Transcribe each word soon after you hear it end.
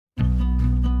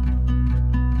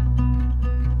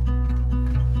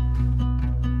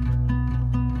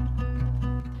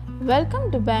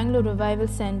Welcome to Bangalore Revival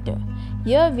Center.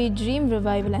 Here we dream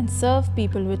revival and serve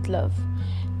people with love.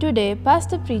 Today,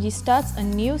 Pastor Preji starts a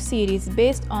new series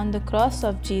based on the cross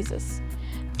of Jesus.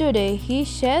 Today, he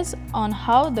shares on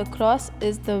how the cross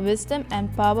is the wisdom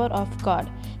and power of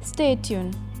God. Stay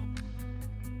tuned.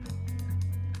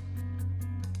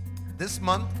 This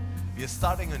month, we are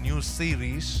starting a new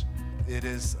series. It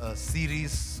is a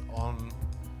series on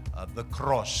the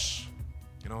cross.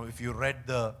 You know, if you read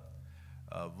the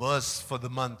verse for the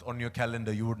month on your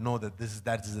calendar, you would know that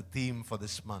that is the theme for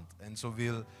this month. And so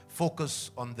we'll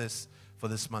focus on this for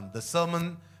this month. The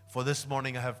sermon for this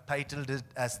morning, I have titled it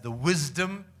as The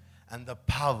Wisdom and the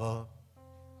Power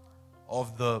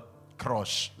of the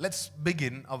Cross. Let's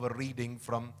begin our reading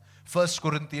from 1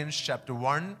 Corinthians chapter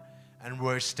 1 and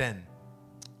verse 10.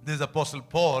 This is Apostle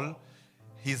Paul.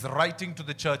 He's writing to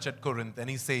the church at Corinth and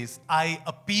he says, I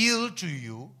appeal to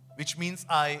you, which means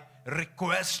I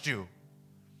request you.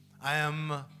 I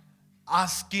am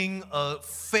asking a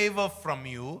favor from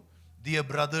you, dear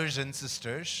brothers and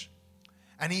sisters.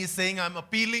 And he is saying, I'm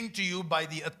appealing to you by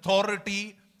the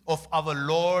authority of our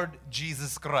Lord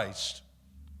Jesus Christ.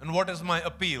 And what is my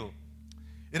appeal?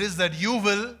 It is that you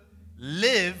will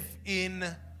live in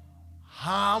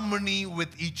harmony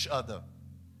with each other.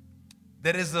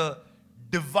 There is a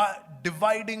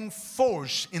dividing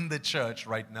force in the church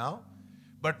right now.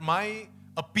 But my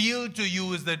appeal to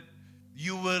you is that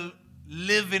you will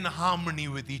live in harmony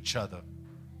with each other.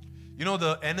 You know,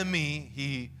 the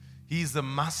enemy, he's a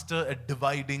master at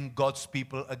dividing God's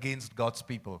people against God's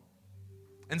people.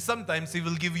 And sometimes he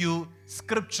will give you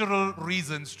scriptural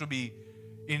reasons to be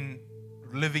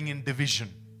living in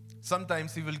division.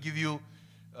 Sometimes he will give you,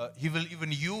 he will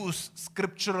even use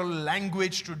scriptural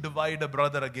language to divide a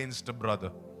brother against a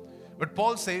brother. But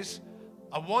Paul says,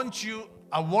 I want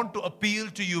to appeal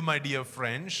to you, my dear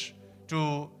friends,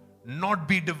 to not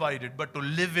be divided, but to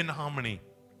live in harmony.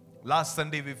 Last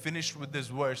Sunday, we finished with this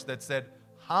verse that said,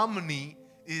 harmony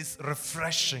is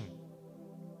refreshing.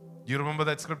 Do you remember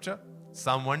that scripture?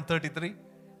 Psalm 133.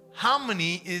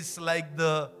 Harmony is like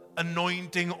the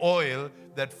anointing oil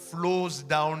that flows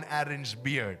down Aaron's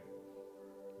beard.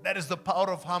 That is the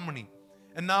power of harmony.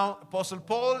 And now Apostle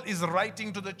Paul is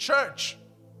writing to the church.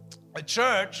 A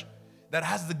church that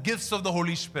has the gifts of the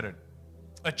Holy Spirit.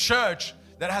 A church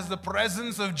that has the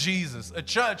presence of Jesus. A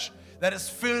church that is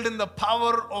filled in the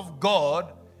power of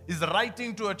God is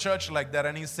writing to a church like that.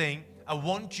 And he's saying, I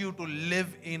want you to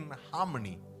live in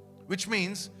harmony. Which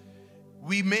means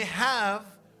we may have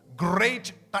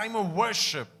great time of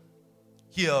worship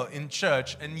here in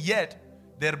church, and yet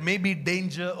there may be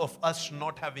danger of us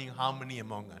not having harmony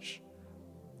among us.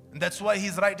 And that's why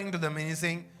he's writing to them and he's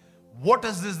saying, what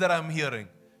is this that I'm hearing?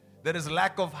 There is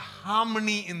lack of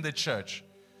harmony in the church.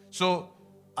 So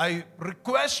I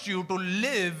request you to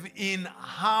live in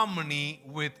harmony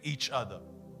with each other.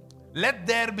 Let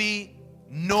there be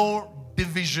no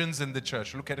divisions in the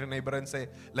church. Look at your neighbor and say,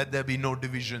 let there be no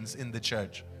divisions in the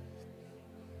church.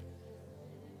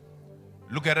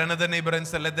 Look at another neighbor and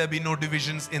say, let there be no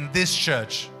divisions in this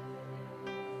church.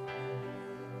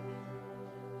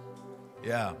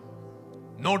 Yeah.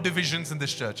 No divisions in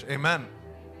this church. Amen.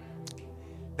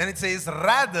 Then it says,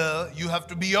 rather you have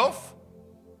to be of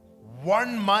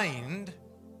one mind,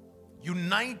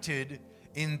 united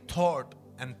in thought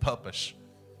and purpose.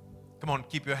 Come on,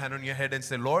 keep your hand on your head and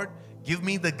say, Lord, give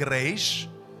me the grace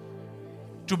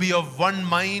to be of one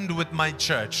mind with my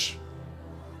church.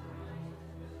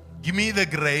 Give me the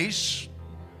grace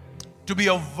to be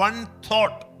of one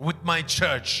thought with my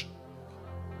church.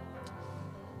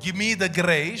 Give me the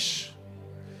grace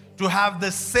to have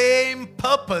the same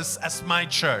purpose as my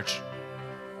church.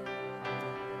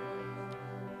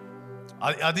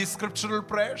 Are these scriptural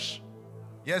prayers?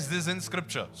 Yes, this is in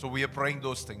scripture. So we are praying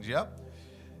those things, yeah?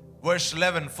 Verse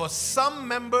 11, for some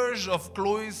members of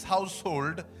Chloe's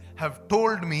household have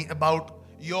told me about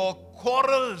your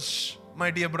quarrels,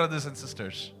 my dear brothers and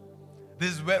sisters.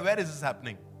 This is where is this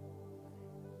happening?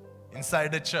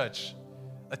 Inside a church.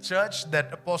 A church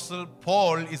that Apostle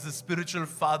Paul is the spiritual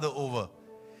father over.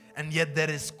 And yet there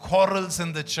is quarrels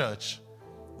in the church.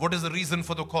 What is the reason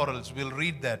for the quarrels? We'll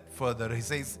read that further. He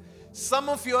says, some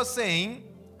of you are saying,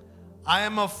 I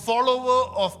am a follower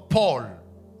of Paul.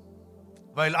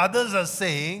 While others are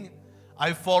saying,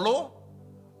 I follow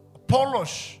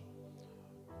Apollos.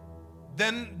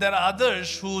 Then there are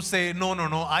others who say, no,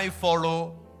 I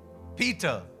follow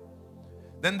Peter.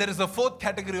 Then there is a fourth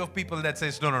category of people that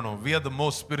says, no, we are the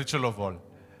most spiritual of all.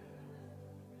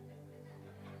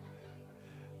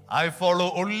 I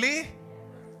follow only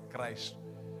Christ.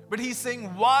 But he's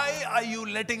saying, why are you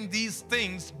letting these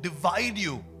things divide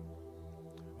you?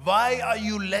 Why are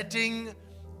you letting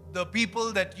the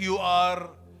people that you are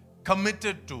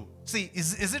committed to? See,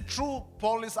 is it true?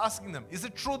 Paul is asking them, is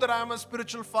it true that I am a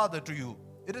spiritual father to you?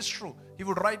 It is true. He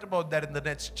would write about that in the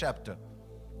next chapter.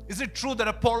 Is it true that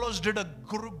Apollos did a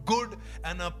good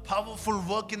and a powerful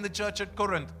work in the church at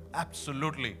Corinth?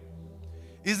 Absolutely.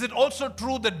 Is it also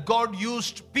true that God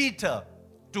used Peter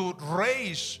to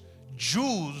raise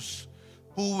Jews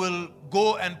who will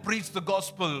go and preach the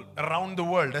gospel around the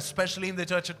world, especially in the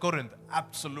church at Corinth?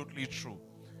 Absolutely true.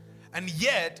 And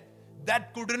yet,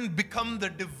 that couldn't become the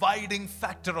dividing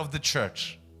factor of the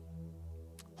church.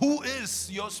 Who is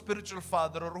your spiritual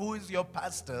father or who is your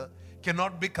pastor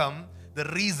cannot become the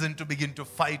reason to begin to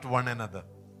fight one another.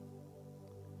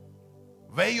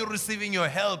 Where you're receiving your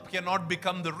help cannot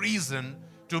become the reason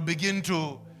to begin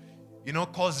to,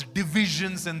 cause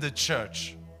divisions in the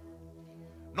church.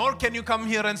 Nor can you come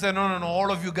here and say, no,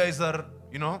 all of you guys are,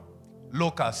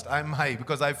 low caste. I'm high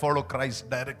because I follow Christ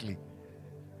directly.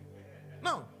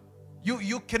 No.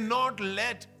 You cannot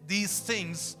let these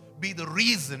things be the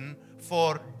reason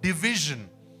for division.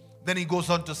 Then he goes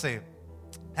on to say,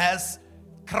 has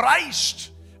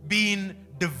Christ been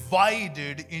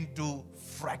divided into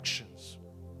fractions?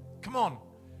 Come on.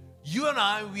 You and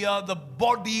I, we are the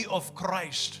body of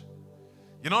Christ.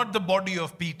 You're not the body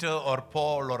of Peter or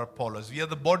Paul or Apollos. We are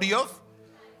the body of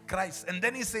Christ. And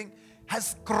then he's saying,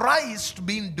 has Christ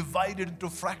been divided into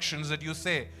fractions that you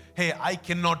say, hey, I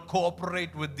cannot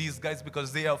cooperate with these guys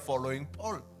because they are following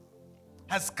Paul?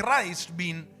 Has Christ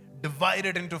been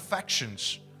divided into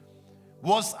factions?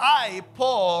 Was I,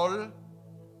 Paul,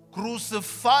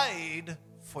 crucified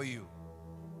for you?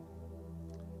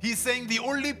 He's saying the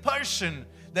only person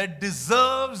that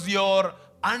deserves your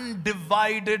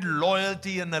undivided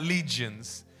loyalty and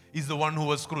allegiance is the one who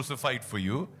was crucified for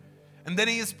you. And then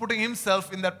he is putting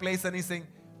himself in that place and he's saying,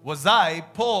 was I,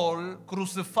 Paul,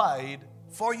 crucified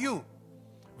for you?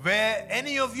 Were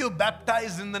any of you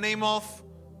baptized in the name of?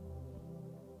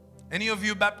 Any of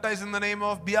you baptized in the name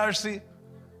of BRC?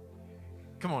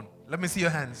 Come on, let me see your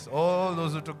hands. All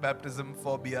those who took baptism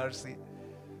for BRC.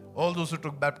 All those who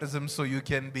took baptism so you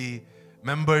can be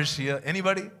members here.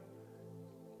 Anybody?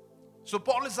 So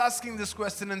Paul is asking this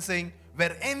question and saying,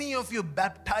 were any of you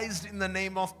baptized in the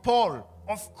name of Paul?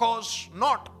 Of course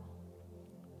not.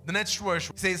 The next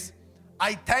verse says,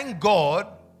 I thank God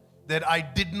that I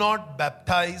did not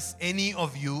baptize any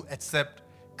of you except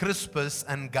Crispus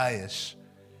and Gaius.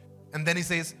 And then he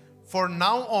says, for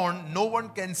now on, no one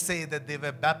can say that they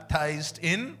were baptized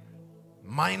in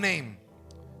my name.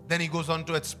 Then he goes on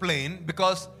to explain,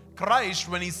 because Christ,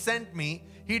 when he sent me,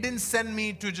 he didn't send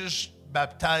me to just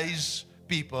baptize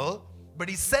people, but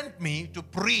he sent me to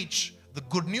preach the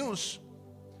good news.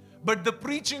 But the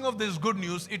preaching of this good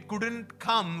news, it couldn't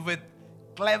come with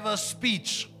clever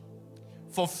speech,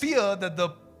 for fear that the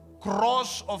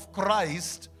cross of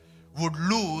Christ would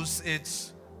lose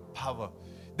its power.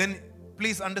 Then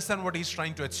please understand what he's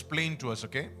trying to explain to us,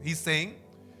 okay? He's saying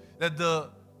that the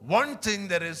one thing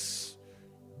that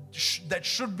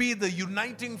should be the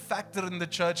uniting factor in the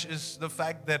church is the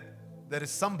fact that there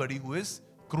is somebody who is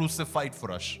crucified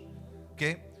for us,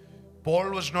 okay?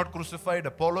 Paul was not crucified,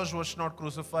 Apollos was not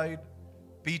crucified,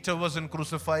 Peter wasn't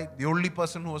crucified. The only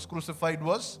person who was crucified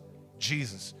was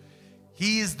Jesus.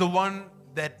 He is the one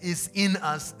that is in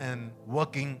us and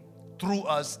working through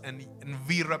us, and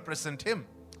we represent him.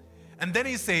 And then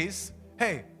he says,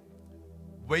 hey,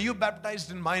 were you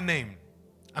baptized in my name?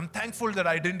 I'm thankful that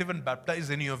I didn't even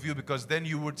baptize any of you, because then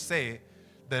you would say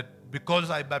that because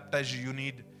I baptized you, you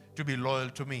need to be loyal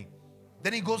to me.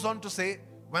 Then he goes on to say,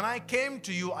 when I came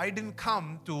to you, I didn't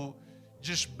come to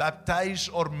just baptize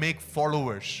or make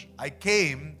followers. I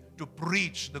came to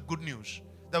preach the good news.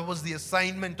 That was the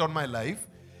assignment on my life.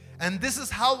 And this is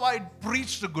how I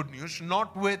preach the good news,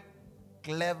 not with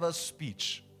clever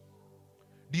speech.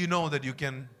 Do you know that you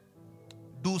can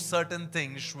do certain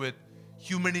things with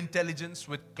human intelligence,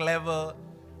 with clever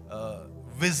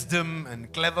wisdom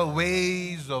and clever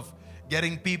ways of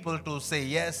getting people to say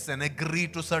yes and agree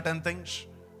to certain things?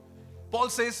 Paul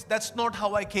says, that's not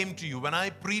how I came to you. When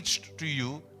I preached to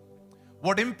you,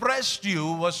 what impressed you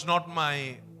was not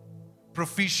my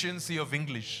proficiency of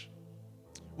English.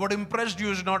 What impressed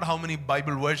you is not how many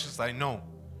Bible verses I know.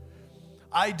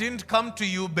 I didn't come to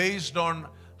you based on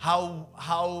how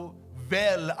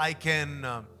well I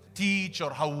can teach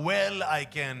or how well I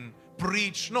can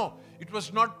preach. No, it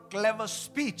was not clever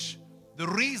speech. The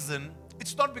reason,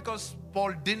 it's not because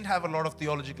Paul didn't have a lot of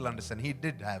theological understanding. He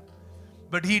did have.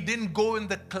 But he didn't go in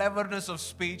the cleverness of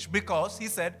speech, because he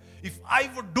said, if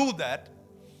I would do that,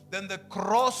 then the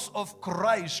cross of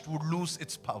Christ would lose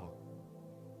its power.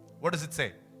 What does it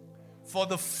say? for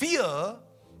the fear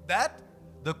that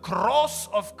the cross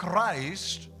of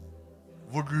Christ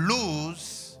would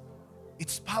lose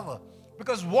its power.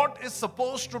 Because what is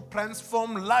supposed to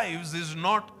transform lives is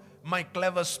not my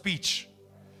clever speech.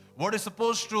 What is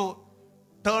supposed to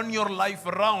turn your life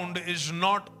around is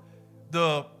not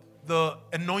the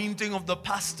anointing of the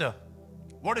pastor.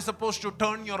 What is supposed to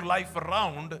turn your life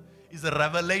around is the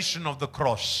revelation of the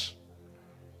cross.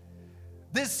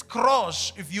 This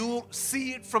cross, if you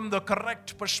see it from the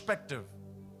correct perspective,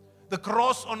 the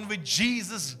cross on which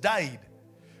Jesus died,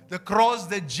 the cross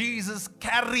that Jesus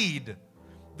carried,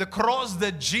 the cross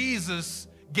that Jesus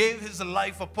gave his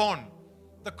life upon,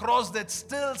 the cross that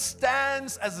still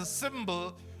stands as a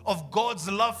symbol of God's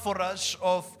love for us,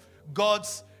 of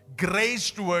God's grace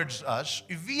towards us.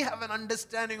 If we have an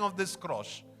understanding of this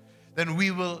cross, then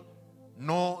we will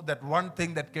know that one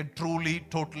thing that can truly,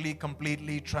 totally,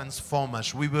 completely transform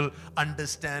us. We will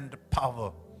understand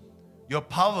power. Your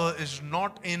power is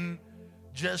not in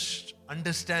just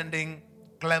understanding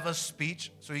clever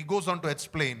speech. So he goes on to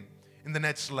explain in the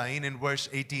next line in verse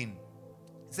 18. It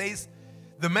says,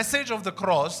 the message of the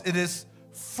cross, it is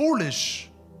foolish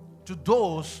to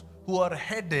those who are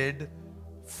headed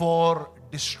for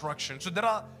destruction. So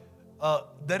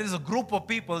there is a group of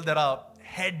people that are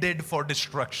headed for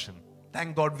destruction.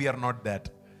 Thank God we are not that.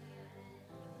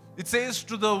 It says,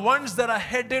 to the ones that are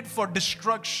headed for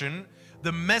destruction,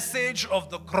 the message of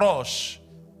the cross,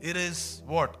 it is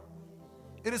what?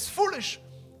 It is foolish.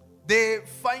 They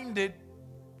find it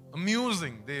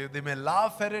amusing. They may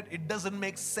laugh at it. It doesn't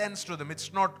make sense to them.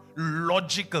 It's not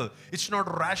logical. It's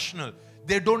not rational.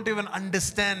 They don't even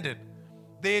understand it.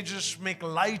 They just make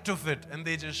light of it and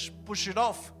they just push it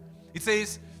off. It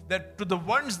says that to the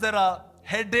ones that are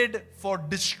headed for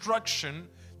destruction,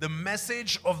 the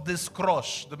message of this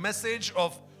cross, the message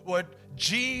of what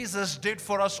Jesus did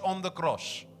for us on the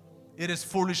cross, it is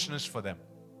foolishness for them.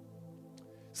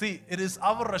 See, it is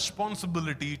our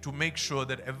responsibility to make sure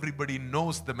that everybody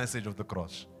knows the message of the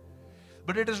cross.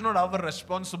 But it is not our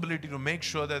responsibility to make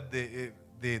sure that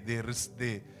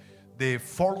they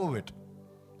follow it.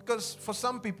 Because for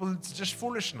some people, it's just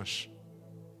foolishness.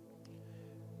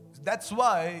 That's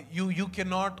why you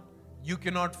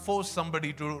cannot force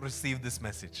somebody to receive this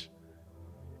message.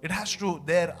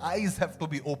 Their eyes have to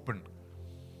be opened.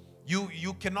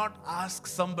 You cannot ask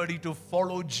somebody to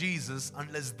follow Jesus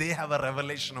unless they have a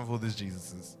revelation of who this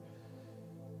Jesus is.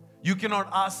 You cannot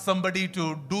ask somebody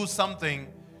to do something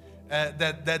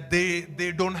that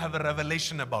they don't have a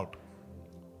revelation about.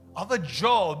 Our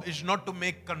job is not to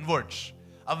make converts.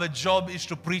 Our job is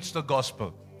to preach the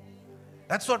gospel.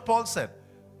 That's what Paul said.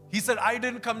 He said, I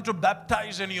didn't come to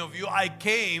baptize any of you. I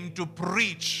came to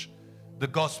preach the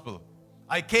gospel.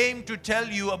 I came to tell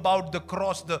you about the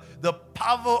cross, the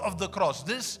power of the cross.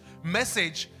 This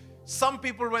message, some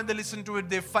people when they listen to it,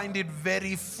 they find it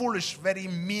very foolish, very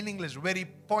meaningless, very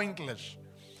pointless.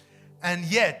 And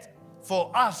yet,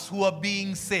 for us who are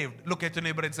being saved, look at your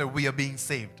neighbor and say, we are being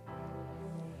saved.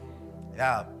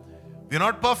 Yeah. We're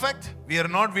not perfect. We have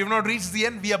not reached the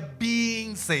end. We are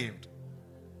being saved.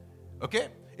 Okay?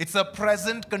 It's a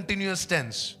present continuous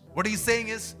tense. What he's saying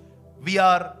is, we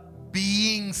are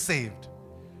being saved.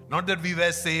 Not that we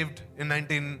were saved in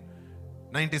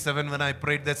 1997 when I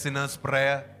prayed that sinner's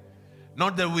prayer.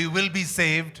 Not that we will be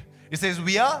saved. It says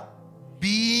we are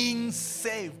being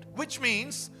saved. Which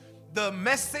means the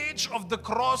message of the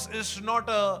cross is not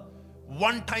a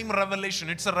one-time revelation.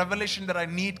 It's a revelation that I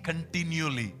need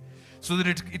continually. So that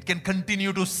it can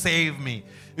continue to save me.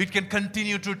 It can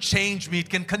continue to change me. It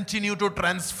can continue to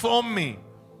transform me.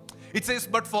 It says,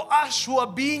 but for us who are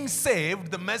being saved,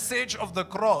 the message of the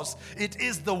cross, it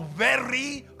is the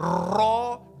very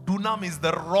raw dunamis,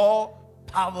 the raw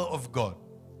power of God.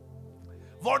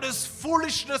 What is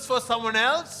foolishness for someone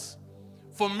else?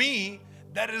 For me,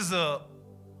 that is a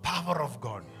power of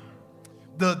God.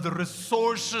 The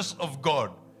resources of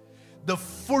God. The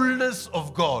fullness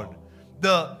of God.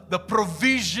 The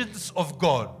provisions of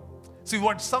God. See,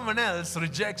 what someone else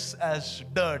rejects as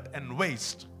dirt and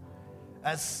waste,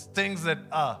 as things that,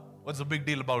 what's the big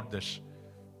deal about this?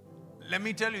 Let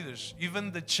me tell you this,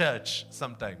 even the church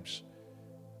sometimes,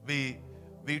 we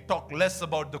talk less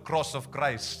about the cross of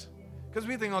Christ. Because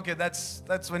we think, okay,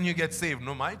 that's when you get saved.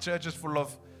 No, my church is full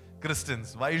of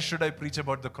Christians. Why should I preach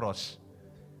about the cross?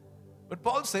 But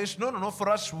Paul says, no, for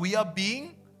us, we are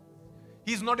being,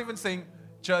 he's not even saying,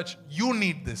 church, you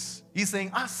need this. He's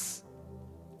saying us.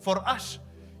 For us.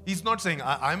 He's not saying,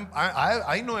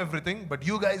 I know everything, but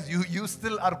you guys, you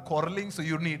still are quarreling, so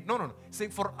you need. No. He's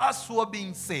saying, for us who are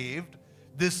being saved,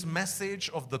 this message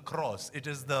of the cross, it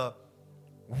is the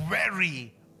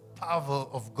very power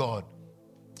of God.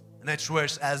 Next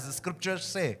verse, as the scriptures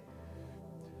say,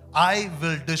 I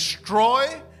will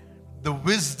destroy the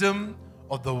wisdom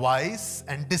of the wise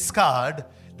and discard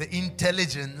the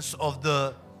intelligence of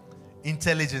the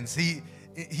intelligence.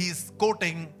 He's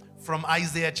quoting from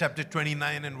Isaiah chapter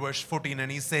 29 and verse 14,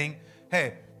 and he's saying,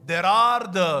 hey, there are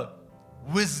the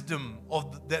wisdom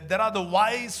there are the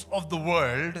wise of the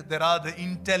world, there are the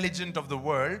intelligent of the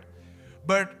world,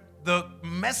 but the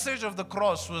message of the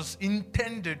cross was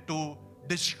intended to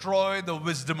destroy the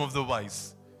wisdom of the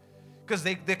wise, because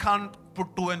they can't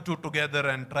put two and two together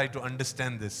and try to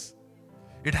understand this.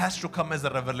 It has to come as a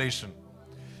revelation.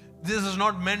 This is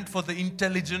not meant for the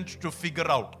intelligent to figure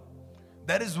out.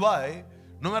 That is why,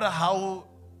 no matter how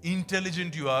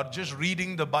intelligent you are, just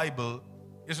reading the Bible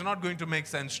is not going to make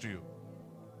sense to you.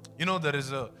 You know, there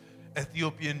is an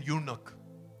Ethiopian eunuch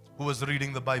who was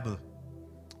reading the Bible.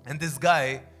 And this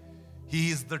guy, he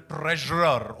is the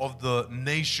treasurer of the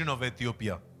nation of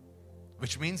Ethiopia,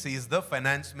 which means he is the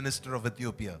finance minister of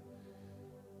Ethiopia.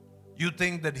 You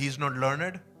think that he's not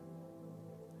learned?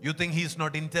 You think he's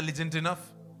not intelligent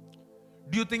enough?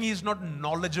 Do you think he's not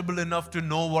knowledgeable enough to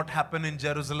know what happened in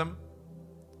Jerusalem?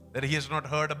 That he has not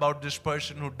heard about this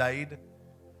person who died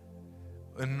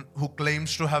and who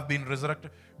claims to have been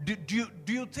resurrected?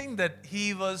 Do you think that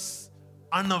he was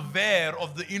unaware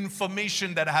of the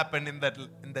information that happened in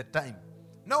that time?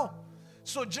 No.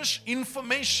 So just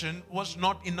information was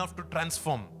not enough to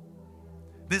transform.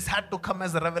 This had to come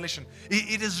as a revelation.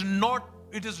 It is not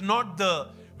the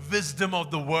wisdom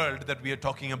of the world that we are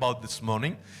talking about this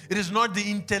morning. It is not the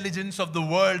intelligence of the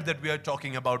world that we are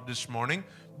talking about this morning.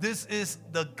 This is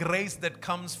the grace that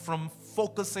comes from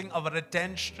focusing our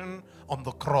attention on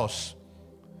the cross.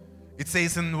 It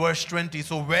says in verse 20,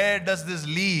 so where does this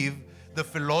leave the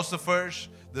philosophers,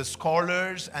 the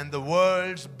scholars, and the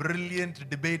world's brilliant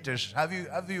debaters? Have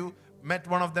you met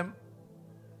one of them?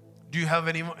 Do you have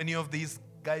any of these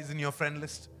guys in your friend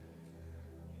list?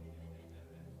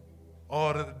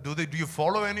 Or do you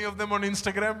follow any of them on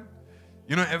Instagram?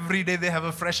 You know, every day they have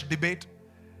a fresh debate.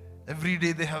 Every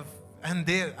day they have,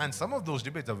 and some of those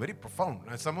debates are very profound.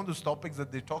 And some of those topics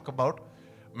that they talk about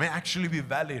may actually be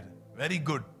valid, very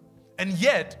good. And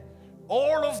yet,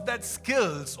 all of that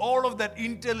skills, all of that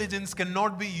intelligence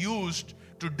cannot be used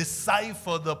to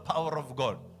decipher the power of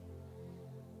God.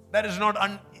 That is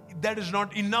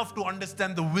not enough to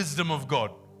understand the wisdom of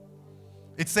God.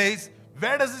 It says,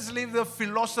 where does this leave the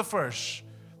philosophers,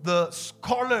 the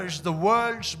scholars, the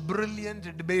world's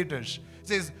brilliant debaters? It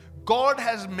says, God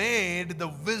has made the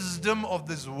wisdom of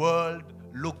this world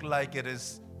look like it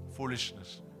is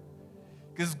foolishness.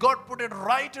 Because God put it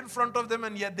right in front of them,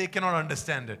 and yet they cannot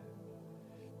understand it.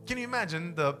 Can you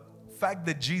imagine the fact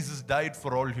that Jesus died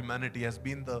for all humanity has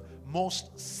been the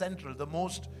most central, the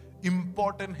most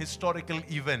important historical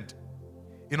event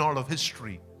in all of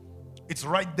history? It's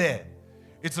right there.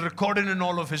 It's recorded in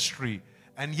all of history,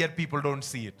 and yet people don't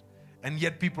see it, and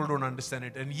yet people don't understand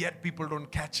it, and yet people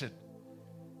don't catch it.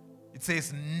 It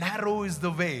says, narrow is the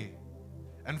way,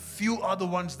 and few are the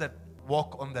ones that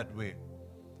walk on that way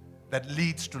that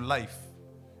leads to life.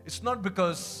 It's not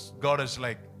because God has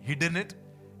hidden it.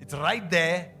 It's right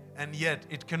there, and yet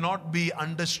it cannot be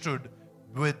understood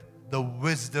with the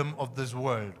wisdom of this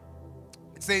world.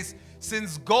 It says,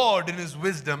 since God in His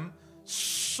wisdom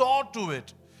saw to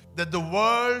it that the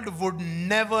world would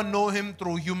never know Him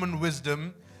through human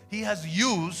wisdom, He has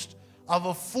used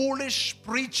our foolish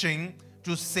preaching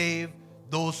to save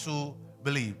those who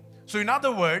believe. So in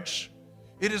other words,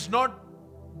 it is not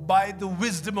by the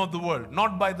wisdom of the world,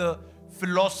 not by the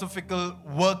philosophical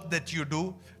work that you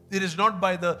do. It is not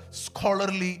by the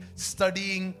scholarly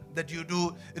studying that you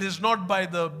do. It is not by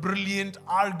the brilliant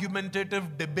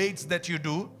argumentative debates that you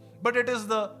do, but it is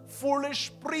the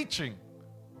foolish preaching.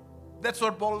 That's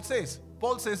what Paul says.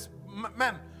 Paul says,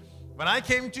 man, when I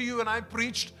came to you and I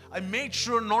preached, I made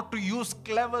sure not to use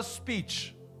clever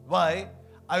speech. Why?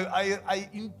 I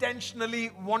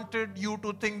intentionally wanted you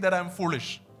to think that I'm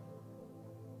foolish.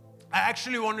 I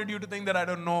actually wanted you to think that I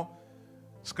don't know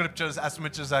scriptures as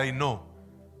much as I know.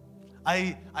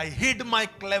 I hid my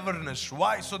cleverness.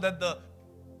 Why? So that the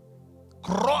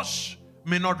cross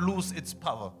may not lose its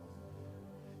power.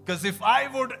 Because if I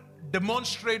would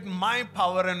demonstrate my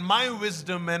power and my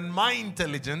wisdom and my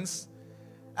intelligence,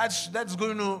 that's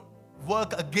going to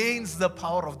work against the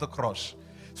power of the cross.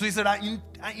 So he said, I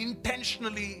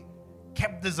intentionally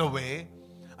kept this away.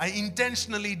 I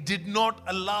intentionally did not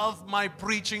allow my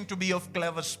preaching to be of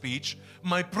clever speech.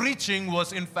 My preaching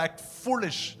was in fact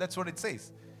foolish. That's what it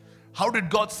says. How did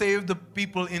God save the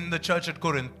people in the church at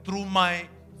Corinth? Through my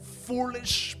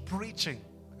foolish preaching.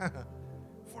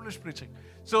 Foolish preaching.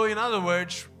 So in other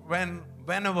words, when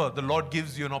whenever the Lord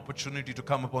gives you an opportunity to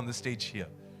come up on the stage here,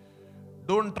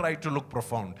 don't try to look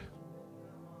profound.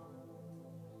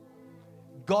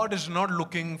 God is not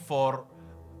looking for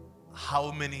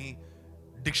how many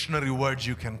dictionary words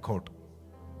you can quote.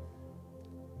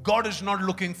 God is not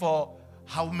looking for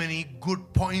how many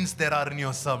good points there are in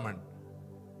your sermon.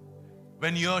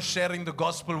 When you're sharing the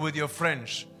gospel with your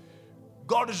friends,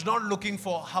 God is not looking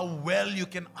for how well you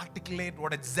can articulate,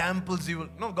 what examples you will.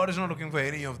 No, God is not looking for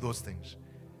any of those things.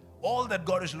 All that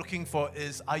God is looking for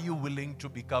is, are you willing to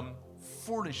become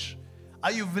foolish?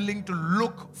 Are you willing to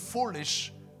look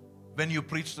foolish when you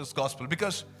preach this gospel?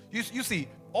 Because you see,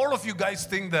 all of you guys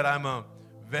think that I'm a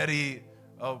very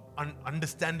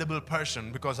understandable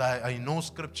person because I know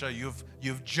scripture.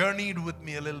 You've journeyed with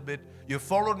me a little bit. You've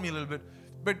followed me a little bit.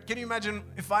 But can you imagine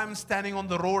if I'm standing on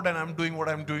the road and I'm doing what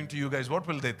I'm doing to you guys, what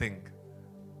will they think?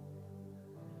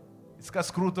 Iska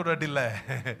screw thoda dilla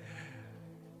hai.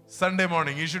 Sunday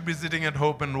morning, you should be sitting at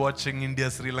home and watching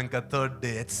India-Sri Lanka third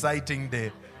day, exciting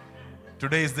day.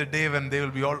 Today is the day when they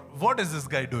will be all, what is this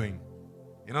guy doing?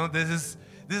 You know, this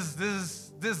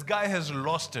guy has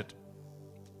lost it.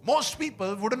 Most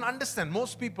people wouldn't understand.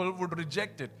 Most people would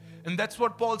reject it. And that's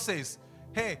what Paul says.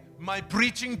 Hey, my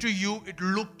preaching to you, it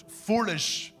looked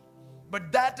foolish.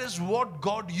 But that is what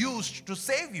God used to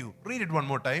save you. Read it one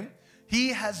more time. He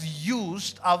has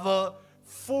used our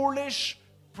foolish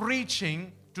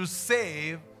preaching to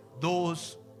save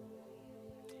those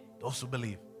who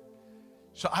believe.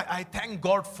 So I thank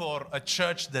God for a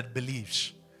church that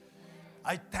believes.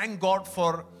 I thank God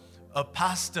for a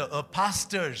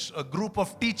pastors, a group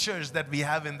of teachers that we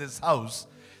have in this house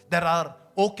that are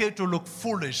okay to look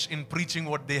foolish in preaching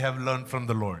what they have learned from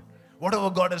the Lord. Whatever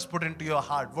God has put into your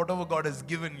heart, whatever God has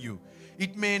given you,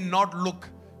 it may not look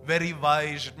very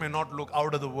wise, it may not look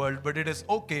out of the world, but it is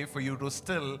okay for you to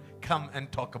still come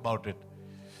and talk about it.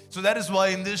 So that is why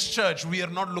in this church, we are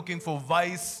not looking for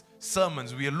wise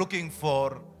sermons. We are looking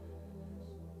for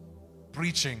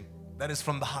preaching that is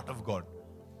from the heart of God.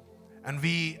 And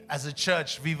we as a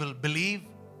church, we will believe.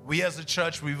 We as a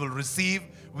church, we will receive.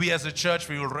 We as a church,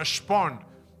 we will respond.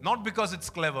 Not because it's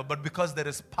clever, but because there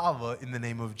is power in the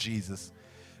name of Jesus.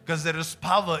 Because there is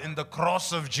power in the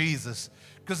cross of Jesus.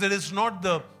 Because it is not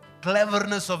the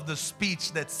cleverness of the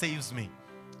speech that saves me.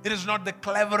 It is not the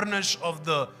cleverness of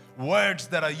the words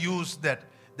that are used that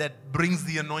brings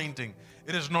the anointing.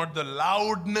 It is not the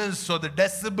loudness or the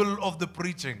decibel of the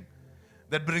preaching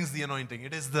that brings the anointing.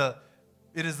 It is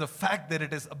the fact that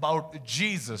it is about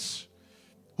Jesus.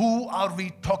 Who are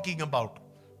we talking about?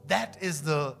 That is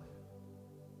the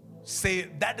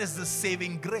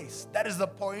saving grace. That is the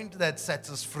point that sets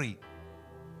us free.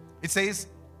 It says,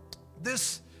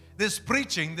 this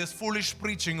preaching, this foolish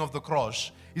preaching of the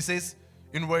cross, he says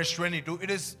in verse 22, it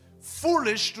is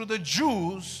foolish to the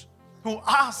Jews who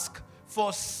ask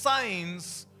for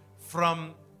signs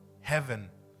from heaven.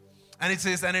 And it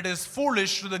says, and it is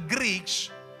foolish to the Greeks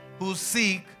who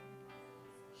seek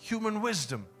human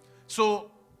wisdom.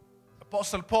 So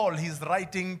Apostle Paul, he's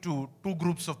writing to two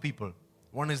groups of people.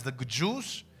 One is the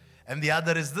Jews and the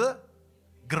other is the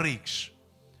Greeks.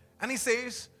 And he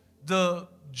says the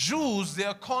Jews, they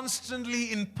are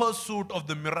constantly in pursuit of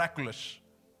the miraculous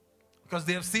because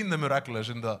they have seen the miraculous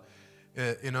in the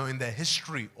in their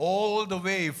history, all the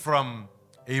way from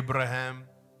Abraham,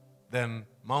 then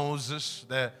Moses.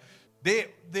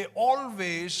 They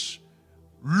always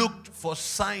looked for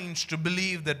signs to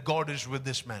believe that God is with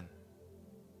this man.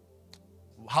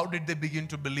 How did they begin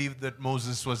to believe that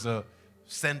Moses was a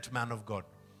sent man of God?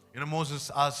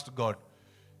 Moses asked God,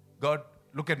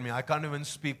 look at me, I can't even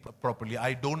speak properly.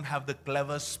 I don't have the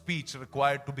clever speech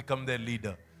required to become their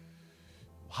leader.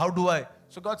 How do I?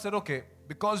 So God said, okay,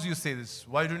 because you say this,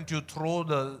 why don't you throw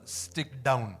the stick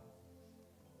down?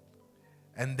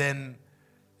 And then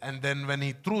when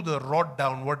he threw the rod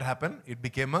down, what happened? It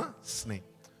became a snake.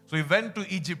 So he went to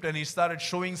Egypt and he started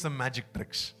showing some magic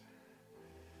tricks.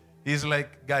 He's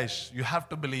like, guys, you have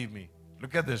to believe me.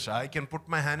 Look at this. I can put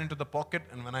my hand into the pocket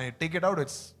and when I take it out,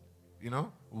 it's,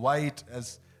 white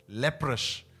as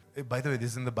leprous. By the way,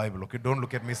 this is in the Bible, okay? Don't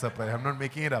look at me surprised. I'm not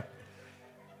making it up.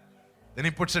 Then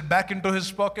he puts it back into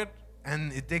his pocket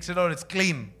and he takes it out. It's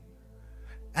clean.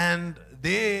 And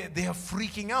they are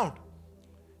freaking out.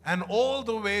 And all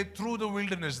the way through the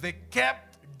wilderness, they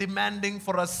kept demanding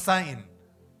for a sign.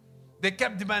 They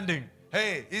kept demanding,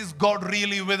 hey, is God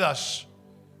really with us?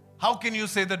 How can you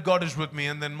say that God is with me?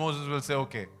 And then Moses will say,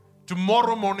 okay,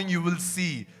 tomorrow morning you will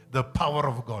see the power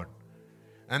of God.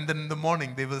 And then in the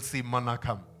morning they will see manna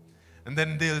come. And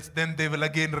then they will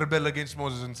again rebel against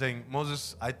Moses and saying,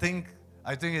 Moses, I think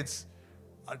it's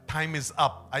our time is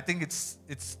up. I think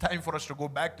it's time for us to go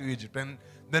back to Egypt. And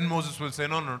then Moses will say,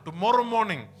 no, tomorrow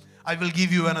morning I will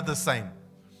give you another sign.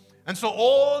 And so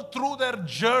all through their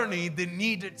journey, they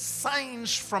needed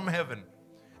signs from heaven.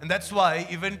 And that's why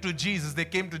even to Jesus, they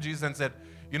came to Jesus and said,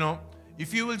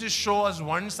 if you will just show us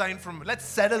one sign let's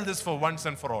settle this for once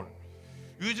and for all.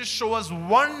 You just show us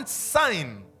one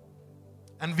sign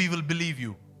and we will believe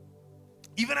you.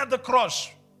 Even at the cross,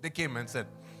 they came and said,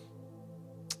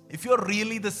 if you're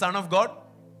really the Son of God,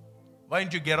 why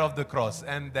don't you get off the cross?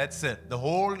 And that's it. The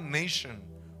whole nation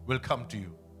will come to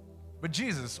you. But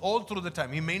Jesus, all through the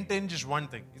time, he maintained just one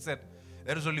thing. He said,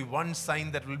 there is only one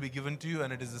sign that will be given to you,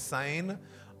 and it is the sign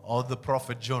of the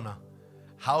prophet Jonah.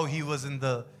 How he was in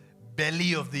the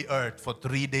belly of the earth for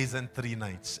 3 days and 3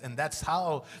 nights. And that's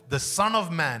how the Son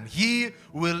of Man, he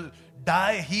will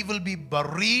die, he will be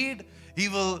buried, he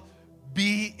will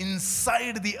be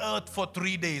inside the earth for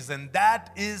 3 days. And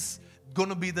that is going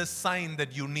to be the sign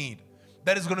that you need.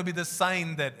 That is going to be the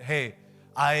sign that, hey,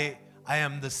 I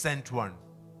am the sent one.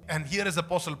 And here is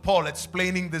Apostle Paul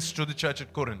explaining this to the church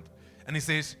at Corinth. And he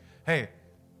says, hey,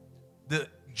 the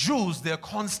Jews, they are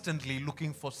constantly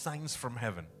looking for signs from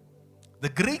heaven. The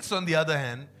Greeks, on the other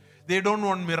hand, they don't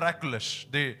want miraculous.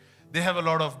 They have a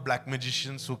lot of black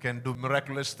magicians who can do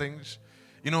miraculous things.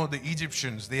 The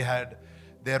Egyptians, they had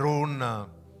their own,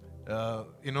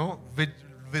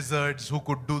 wizards who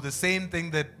could do the same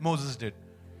thing that Moses did.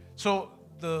 So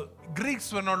the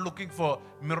Greeks were not looking for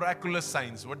miraculous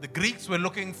signs. What the Greeks were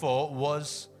looking for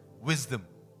was wisdom.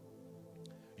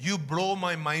 You blow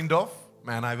my mind off,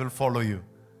 man, I will follow you.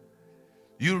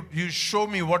 You show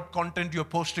me what content you're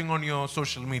posting on your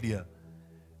social media.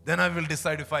 Then I will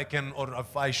decide if I can or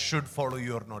if I should follow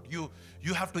you or not.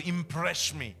 You have to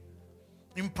impress me.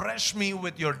 Impress me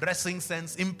with your dressing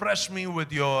sense. Impress me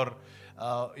with your,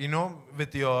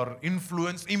 with your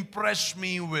influence. Impress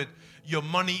me with your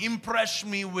money. Impress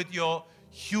me with your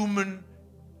human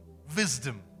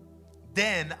wisdom.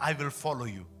 Then I will follow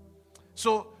you.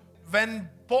 So when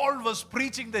Paul was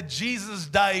preaching that Jesus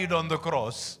died on the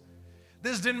cross,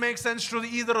 this didn't make sense to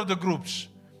either of the groups.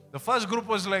 The first group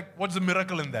was like, what's the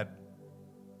miracle in that?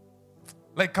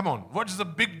 Like, come on, what's the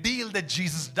big deal that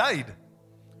Jesus died?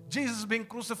 Jesus is being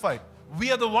crucified.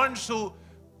 We are the ones who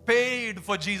paid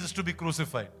for Jesus to be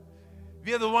crucified.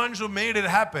 We are the ones who made it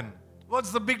happen.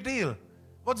 What's the big deal?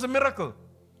 What's the miracle?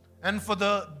 And for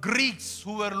the Greeks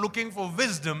who were looking for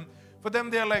wisdom, for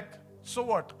them they are like, so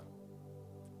what?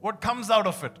 What comes out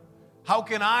of it? How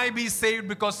can I be saved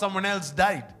because someone else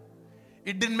died?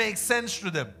 It didn't make sense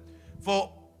to them.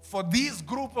 For these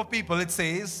group of people, it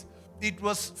says, it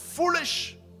was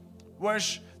foolish.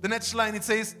 The next line, it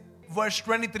says, verse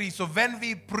 23, so when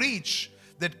we preach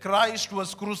that Christ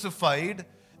was crucified,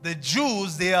 the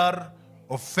Jews, they are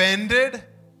offended.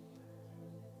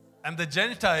 And the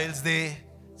Gentiles, they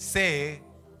say,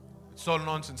 it's all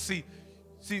nonsense.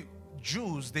 See,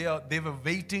 Jews, they were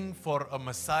waiting for a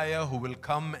Messiah who will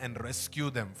come and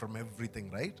rescue them from everything,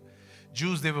 right?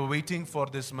 Jews, they were waiting for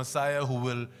this Messiah who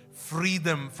will free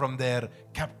them from their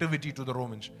captivity to the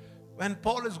Romans. When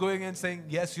Paul is going and saying,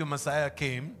 yes, your Messiah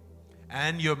came,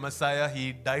 and your Messiah,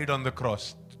 he died on the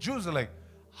cross. The Jews are like,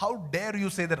 how dare you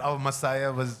say that our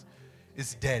Messiah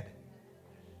is dead?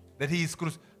 That he is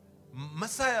crucified.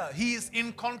 Messiah, he is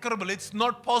inconquerable. It's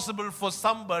not possible for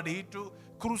somebody to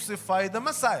crucify the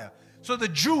Messiah. So the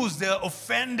Jews, they are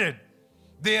offended.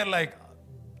 They are like,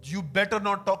 you better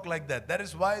not talk like that. That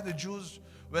is why the Jews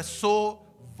were so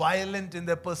violent in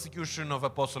their persecution of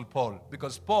Apostle Paul.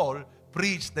 Because Paul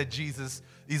preached that Jesus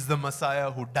is the Messiah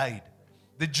who died.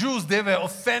 The Jews, they were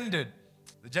offended.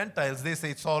 The Gentiles, they say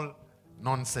it's all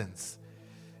nonsense.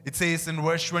 It says in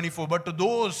verse 24, but to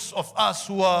those of us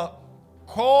who are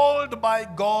called by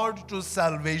God to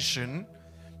salvation,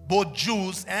 both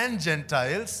Jews and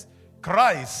Gentiles,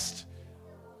 Christ,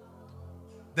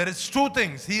 there is two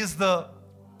things. He is the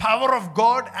power of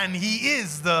God and He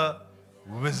is the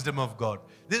wisdom of God.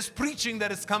 This preaching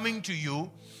that is coming to you,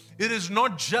 it is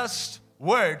not just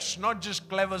words, not just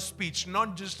clever speech,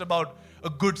 not just about a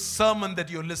good sermon that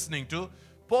you're listening to.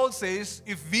 Paul says,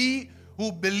 if we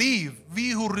who believe, we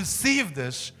who receive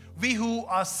this, we who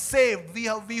are saved, we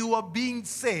who are being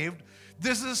saved,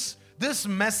 this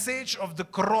message of the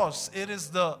cross, it is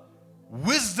the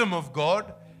wisdom of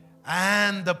God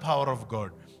and the power of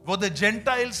God. What the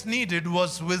Gentiles needed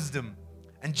was wisdom,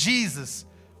 and Jesus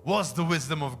was the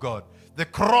wisdom of God. The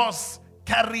cross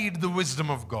carried the wisdom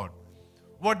of God.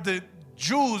 What the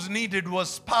Jews needed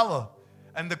was power,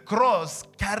 and the cross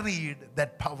carried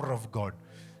that power of God.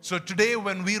 So today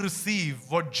when we receive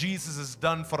what Jesus has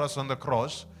done for us on the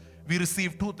cross, we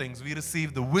receive two things. We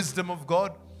receive the wisdom of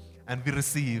God and we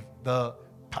receive the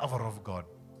power of God.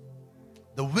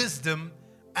 The wisdom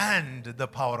and the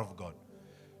power of God.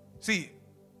 See,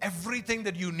 everything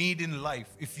that you need in life,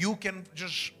 if you can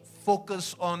just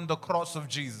focus on the cross of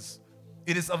Jesus,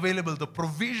 it is available. The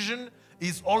provision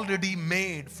is already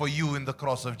made for you in the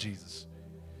cross of Jesus.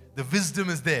 The wisdom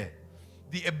is there.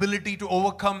 The ability to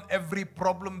overcome every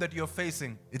problem that you're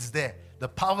facing, it's there. The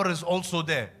power is also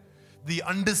there. The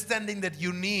understanding that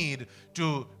you need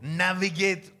to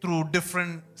navigate through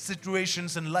different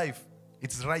situations in life,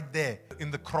 it's right there in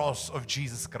the cross of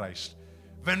Jesus Christ.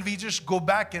 When we just go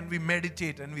back and we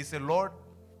meditate and we say, Lord,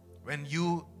 when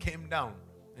you came down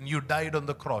and you died on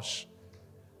the cross,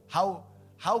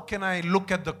 how can I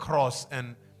look at the cross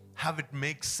and have it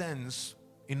make sense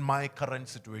in my current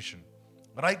situation?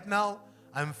 Right now,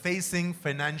 I'm facing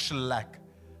financial lack.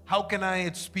 How can I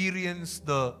experience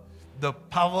the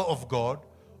power of God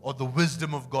or the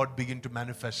wisdom of God begin to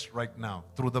manifest right now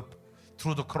through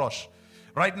the cross?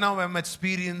 Right now, I'm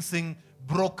experiencing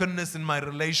brokenness in my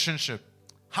relationship.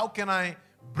 How can I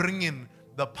bring in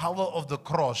the power of the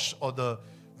cross or the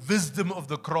wisdom of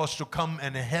the cross to come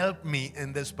and help me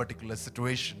in this particular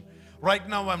situation? Right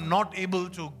now, I'm not able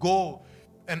to go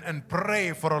and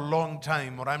pray for a long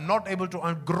time, or I'm not able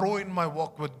to grow in my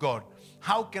walk with God.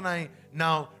 How can I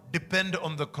now depend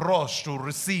on the cross to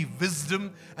receive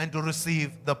wisdom and to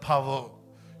receive the power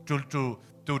to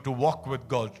walk with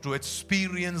God, to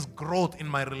experience growth in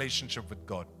my relationship with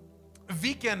God? If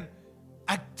we can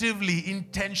actively,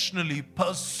 intentionally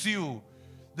pursue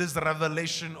this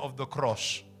revelation of the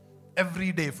cross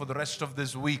every day for the rest of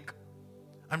this week,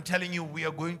 I'm telling you, we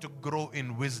are going to grow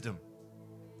in wisdom.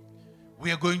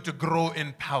 We are going to grow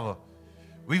in power.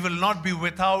 We will not be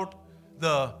without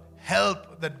the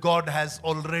help that God has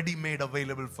already made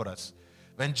available for us.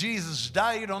 When Jesus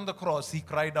died on the cross, He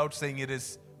cried out saying, "It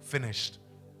is finished."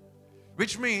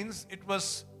 Which means it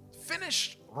was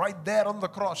finished right there on the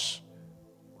cross.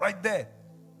 Right there.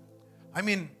 I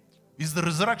mean, is the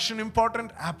resurrection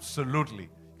important? Absolutely.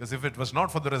 Because if it was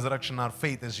not for the resurrection, our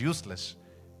faith is useless.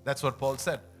 That's what Paul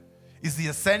said. Is the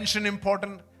ascension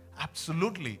important?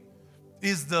 Absolutely.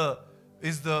 Is the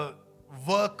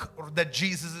work that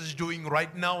Jesus is doing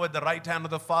right now at the right hand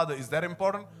of the Father, is that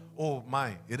important? Oh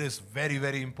my, it is very,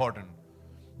 very important.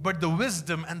 But the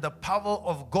wisdom and the power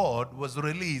of God was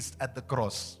released at the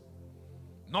cross,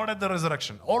 not at the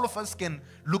resurrection. All of us can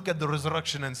look at the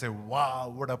resurrection and say,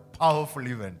 wow, what a powerful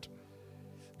event.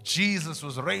 Jesus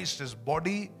was raised, His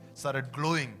body started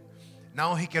glowing.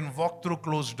 Now He can walk through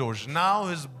closed doors. Now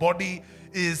His body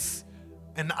is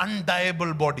an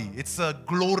undieable body. It's a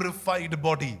glorified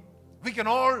body. We can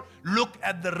all look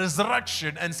at the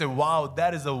resurrection and say, wow,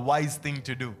 that is a wise thing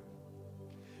to do.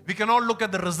 We can all look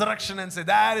at the resurrection and say,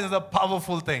 that is a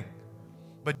powerful thing.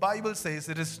 But the Bible says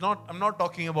it is not, I'm not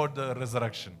talking about the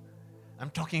resurrection. I'm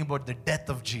talking about the death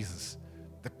of Jesus,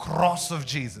 the cross of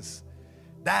Jesus.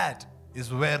 That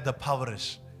is where the power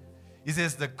is. He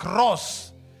says the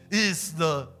cross is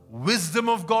the wisdom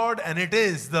of God and it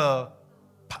is the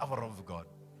power of God.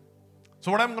 So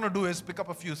what I'm going to do is pick up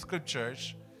a few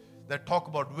scriptures that talk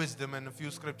about wisdom and a few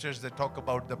scriptures that talk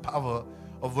about the power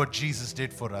of what Jesus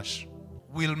did for us.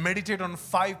 We'll meditate on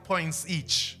 5 points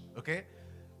each, okay?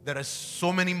 There are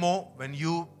so many more. When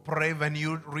you pray, when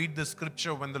you read the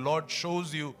scripture, when the Lord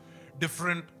shows you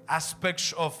different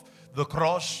aspects of the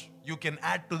cross, you can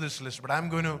add to this list. But I'm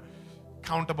going to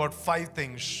count about 5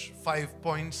 things, 5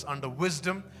 points under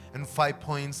wisdom and 5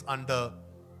 points under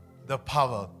the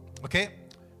power, okay?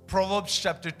 Proverbs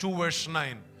chapter 2 verse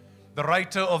 9. The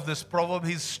writer of this proverb,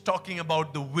 he's talking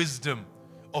about the wisdom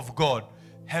of God,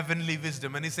 heavenly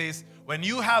wisdom. And he says, when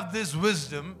you have this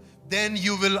wisdom, then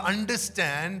you will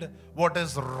understand what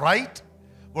is right,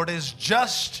 what is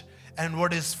just, and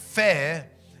what is fair,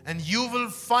 and you will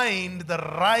find the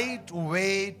right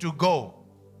way to go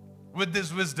with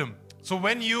this wisdom. So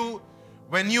when you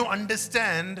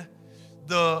understand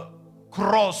the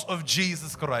cross of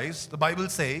Jesus Christ, the Bible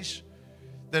says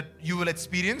that you will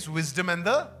experience wisdom and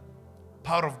the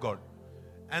power of God.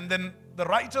 And then the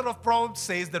writer of Proverbs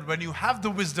says that when you have the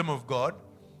wisdom of God,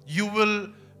 you will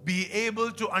be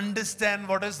able to understand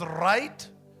what is right,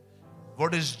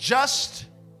 what is just,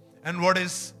 and what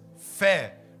is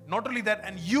fair. Not only that,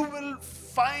 and you will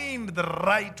find the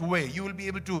right way. You will be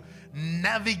able to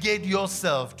navigate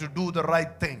yourself to do the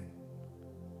right thing.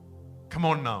 Come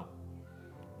on now.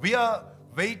 We are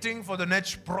waiting for the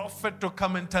next prophet to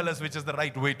come and tell us which is the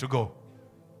right way to go.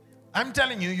 I'm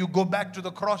telling you, you go back to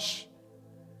the cross.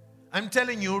 I'm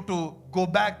telling you to go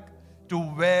back to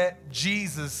where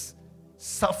Jesus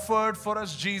suffered for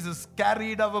us. Jesus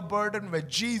carried our burden, where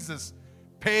Jesus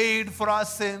paid for our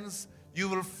sins, you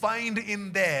will find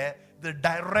in there the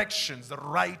directions, the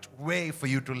right way for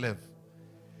you to live.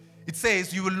 It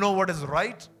says you will know what is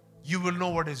right, you will know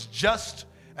what is just,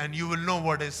 and you will know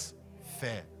what is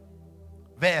fair.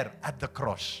 Where? At the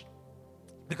cross.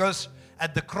 Because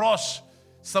at the cross,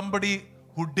 somebody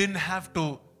who didn't have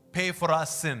to pay for our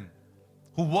sin,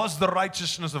 who was the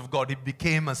righteousness of God, he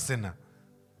became a sinner.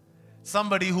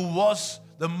 Somebody who was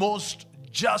the most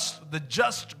just, the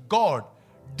just God,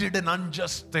 did an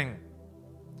unjust thing.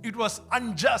 It was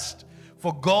unjust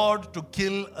for God to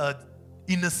kill an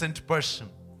innocent person.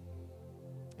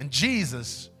 And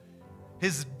Jesus,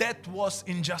 his death was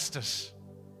injustice.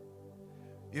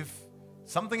 If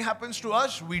something happens to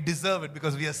us, we deserve it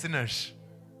because we are sinners.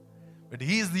 But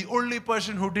he is the only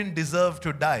person who didn't deserve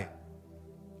to die.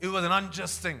 It was an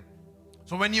unjust thing.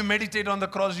 So when you meditate on the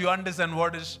cross, you understand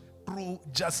what is true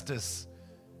justice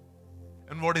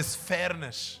and what is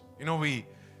fairness. You know,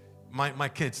 my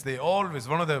kids, they always,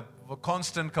 one of the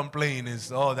constant complaint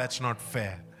is, oh, that's not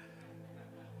fair.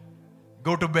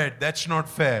 Go to bed, that's not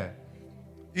fair.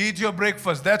 Eat your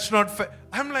breakfast, that's not fair.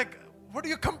 I'm like, what are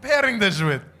you comparing this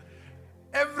with?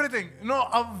 Everything,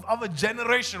 of our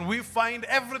generation, we find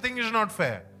everything is not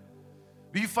fair.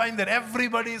 We find that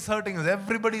everybody is hurting us.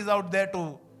 Everybody is out there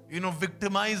to,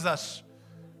 victimize us,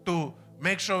 to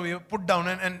make sure we are put down.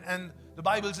 And the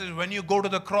Bible says when you go to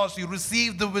the cross, you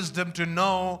receive the wisdom to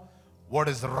know what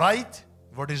is right,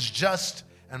 what is just,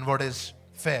 and what is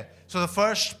fair. So the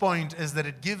first point is that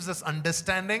it gives us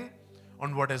understanding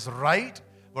on what is right,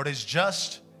 what is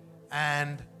just,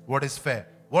 and what is fair.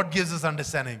 What gives us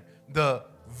understanding? The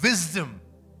wisdom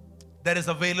that is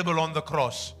available on the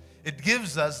cross. It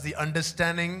gives us the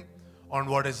understanding on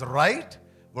what is right,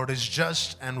 what is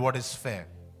just, and what is fair.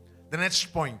 The next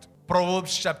point,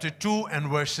 Proverbs chapter 2 and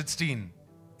verse 16.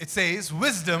 It says,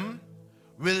 wisdom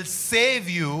will save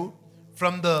you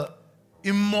from the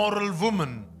immoral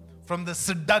woman, from the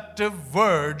seductive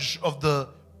verge of the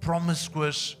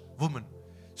promiscuous woman.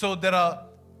 So there are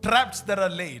traps that are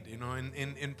laid,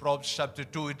 in Proverbs chapter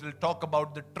 2, it will talk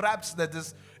about the traps that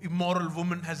this immoral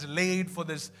woman has laid for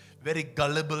this very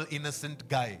gullible, innocent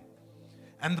guy.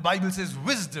 And the Bible says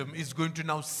wisdom is going to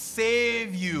now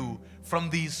save you from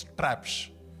these traps.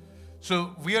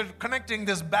 So we are connecting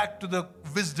this back to the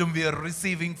wisdom we are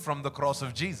receiving from the cross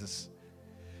of Jesus.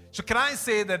 So can I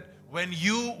say that when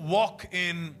you walk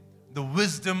in the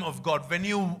wisdom of God, when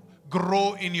you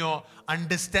grow in your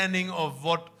understanding of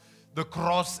what the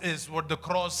cross is, what the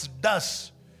cross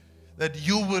does, that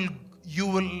you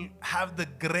will have the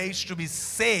grace to be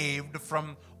saved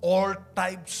from all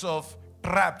types of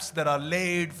traps that are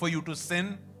laid for you to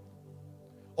sin,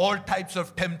 all types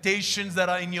of temptations that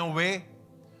are in your way,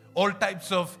 all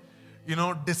types of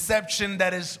deception,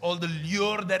 that is all the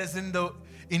lure that is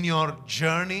in your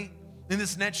journey. In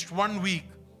this next 1 week,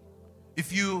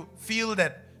 if you feel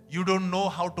that you don't know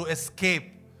how to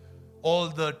escape all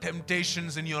the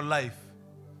temptations in your life,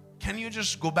 can you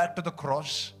just go back to the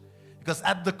cross? Because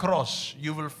at the cross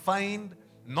you will find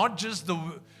not just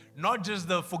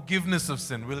the forgiveness of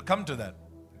sin. We'll come to that.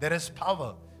 There is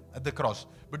power at the cross,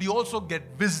 but you also get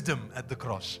wisdom at the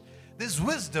cross. This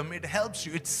wisdom, it helps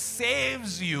you, it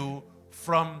saves you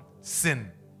from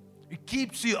sin. It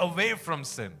keeps you away from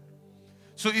sin.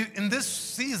 So in this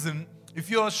season, if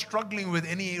you are struggling with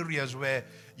any areas where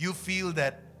you feel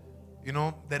that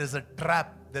there is a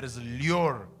trap, there is a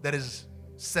lure that is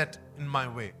set in my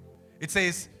way, it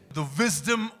says the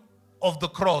wisdom of the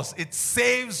cross, it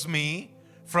saves me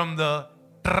from the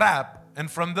trap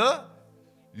and from the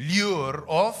lure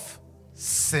of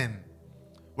sin.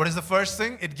 What is the first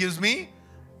thing? It gives me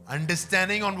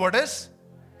understanding on what is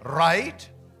right,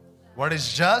 what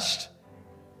is just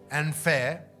and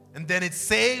fair, and then it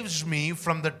saves me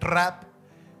from the trap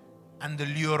and the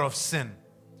lure of sin.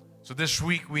 So this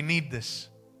week we need this.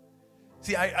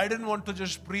 See, I didn't want to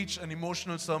just preach an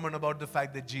emotional sermon about the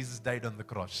fact that Jesus died on the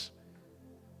cross.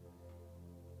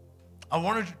 I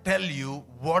wanted to tell you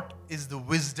what is the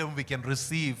wisdom we can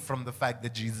receive from the fact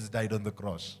that Jesus died on the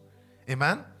cross.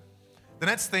 Amen? The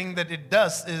next thing that it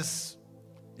does is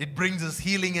it brings us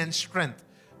healing and strength.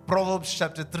 Proverbs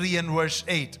chapter 3 and verse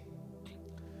 8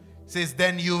 says,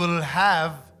 then you will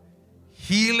have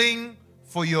healing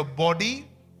for your body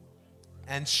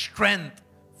and strength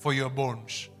for your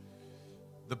bones.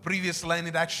 The previous line,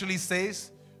 it actually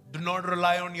says, do not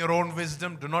rely on your own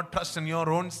wisdom. Do not trust in your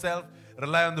own self.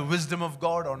 Rely on the wisdom of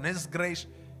God, on His grace.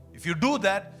 If you do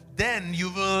that, then you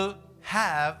will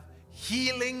have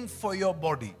healing for your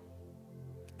body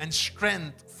and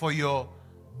strength for your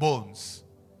bones.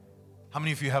 How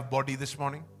many of you have body this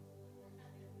morning?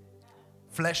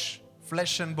 Flesh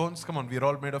and bones. Come on, we're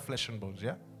all made of flesh and bones,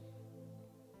 yeah?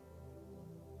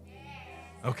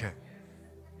 Okay.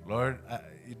 Lord,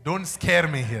 don't scare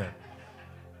me here.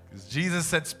 Because Jesus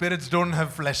said spirits don't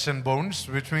have flesh and bones,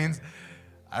 which means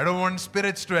I don't want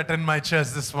spirits to attend my church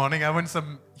this morning. I want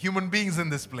some human beings in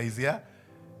this place, yeah?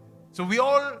 So we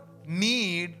all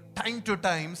need, time to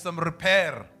time, some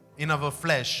repair in our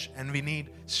flesh, and we need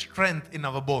strength in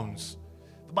our bones.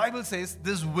 The Bible says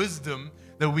this wisdom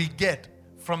that we get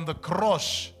from the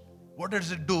cross, what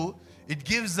does it do? It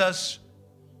gives us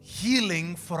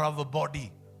healing for our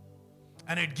body,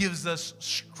 and it gives us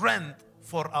strength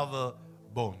for our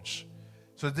bones.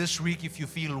 So this week, if you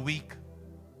feel weak,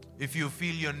 if you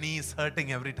feel your knees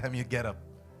hurting every time you get up,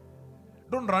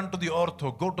 don't run to the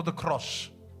ortho, go to the cross.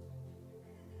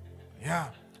 Yeah.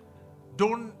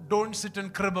 Don't sit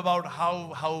and crib about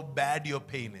how bad your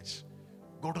pain is.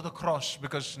 Go to the cross,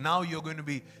 because now you're going to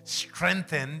be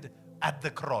strengthened at the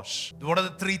cross. What are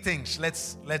the three things?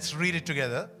 Let's read it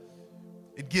together.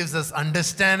 It gives us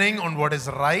understanding on what is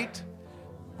right,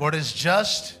 what is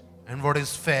just, and what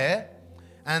is fair.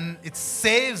 And it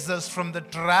saves us from the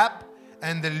trap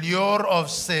and the lure of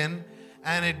sin.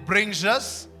 And it brings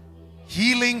us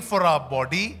healing for our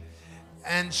body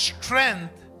and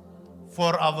strength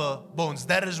for our bones.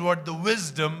 That is what the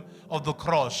wisdom of the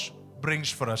cross brings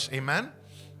for us. Amen.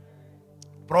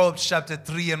 Proverbs chapter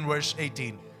 3 and verse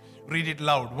 18. Read it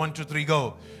loud. 1, 2, 3,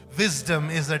 go. Wisdom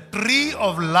is a tree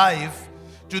of life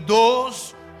to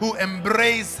those who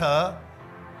embrace her.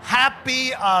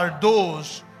 Happy are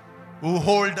those who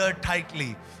hold her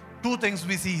tightly. Two things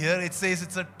we see here. It says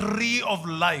it's a tree of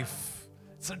life.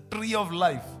 It's a tree of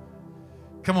life.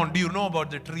 Come on, do you know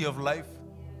about the tree of life?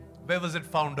 Where was it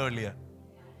found earlier?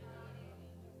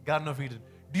 Garden of Eden.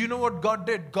 Do you know what God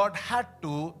did? God had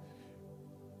to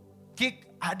kick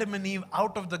Adam and Eve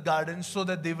out of the garden so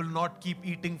that they will not keep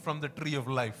eating from the tree of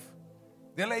life.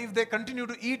 They're like, if they continue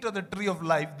to eat of the tree of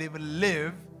life, they will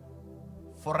live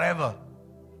forever.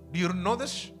 Do you know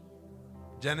this?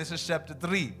 Genesis chapter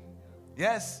 3.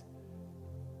 Yes.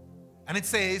 And it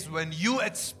says, when you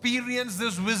experience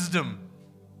this wisdom.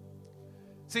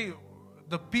 See,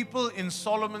 the people in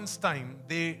Solomon's time,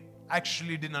 they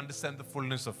actually didn't understand the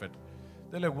fullness of it.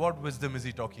 They're like, what wisdom is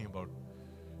he talking about?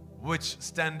 Which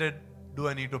standard do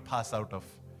I need to pass out of?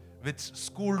 Which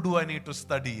school do I need to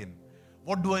study in?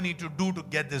 What do I need to do to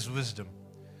get this wisdom?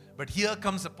 But here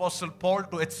comes Apostle Paul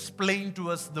to explain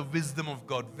to us the wisdom of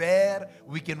God, where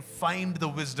we can find the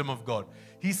wisdom of God.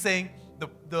 He's saying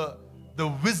the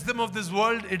wisdom of this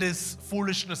world, it is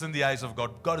foolishness in the eyes of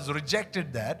God. God has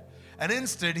rejected that. And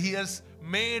instead, he has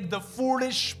made the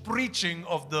foolish preaching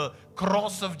of the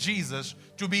cross of Jesus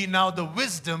to be now the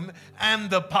wisdom and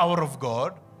the power of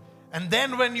God. And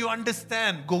then when you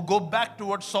understand, go back to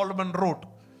what Solomon wrote.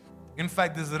 In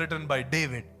fact, this is written by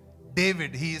David.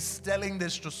 David, he is telling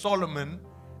this to Solomon,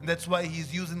 and that's why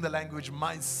he's using the language,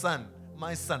 my son,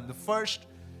 my son. The first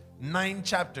 9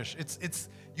 chapters, it's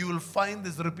you will find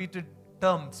this repeated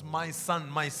terms, my son,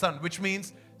 which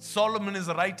means Solomon is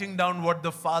writing down what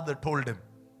the father told him,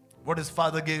 what his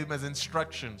father gave him as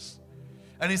instructions.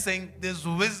 And he's saying, this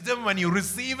wisdom, when you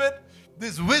receive it,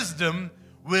 this wisdom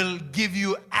will give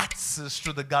you access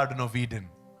to the Garden of Eden.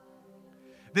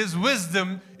 This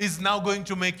wisdom is now going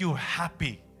to make you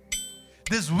happy.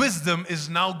 This wisdom is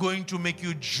now going to make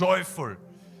you joyful.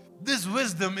 This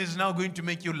wisdom is now going to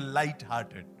make you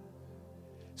light-hearted.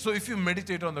 So if you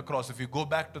meditate on the cross, if you go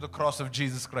back to the cross of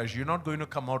Jesus Christ, you're not going to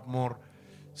come out more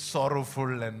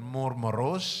sorrowful and more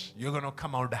morose. You're going to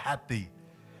come out happy.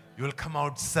 You will come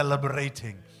out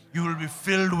celebrating. You will be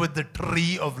filled with the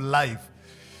tree of life.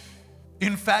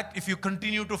 In fact, if you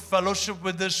continue to fellowship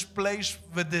with this place,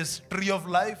 with this tree of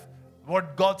life,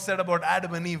 what God said about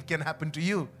Adam and Eve can happen to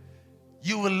you.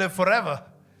 You will live forever.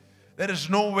 There is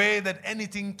no way that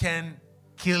anything can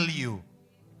kill you.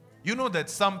 You know that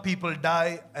some people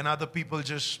die and other people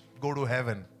just go to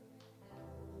heaven.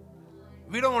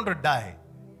 We don't want to die.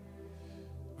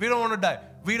 We don't want to die.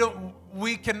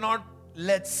 We cannot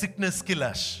let sickness kill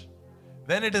us.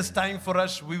 When it is time for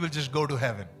us, we will just go to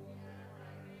heaven.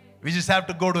 We just have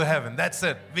to go to heaven. That's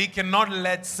it. We cannot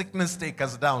let sickness take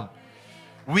us down.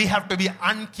 We have to be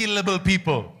unkillable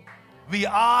people. We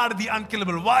are the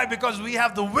unkillable. Why? Because we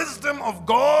have the wisdom of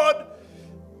God.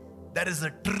 That is a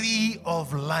tree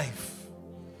of life.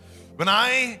 When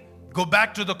I go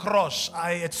back to the cross,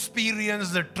 I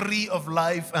experience the tree of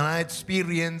life and I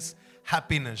experience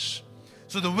happiness.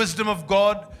 So the wisdom of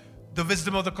God, the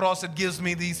wisdom of the cross, it gives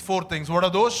me these 4 things. What are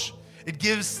those? It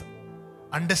gives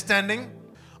understanding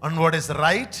on what is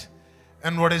right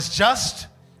and what is just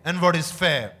and what is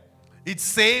fair. It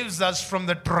saves us from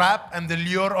the trap and the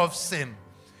lure of sin.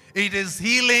 It is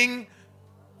healing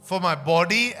for my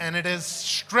body and it is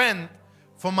strength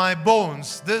for my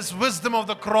bones. This wisdom of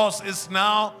the cross is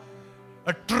now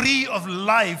a tree of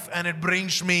life, and it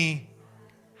brings me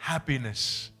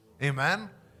happiness. Amen.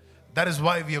 That is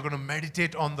why we are going to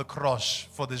meditate on the cross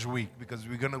for this week, because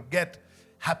we're going to get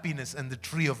happiness and the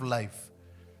tree of life.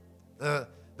 The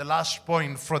last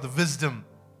point for the wisdom,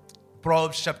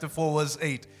 Proverbs chapter 4 verse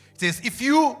 8. It says, if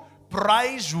you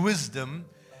prize wisdom,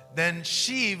 then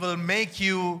she will make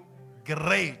you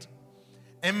great.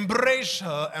 Embrace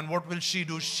her, and what will she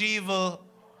do? She will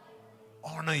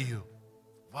honor you.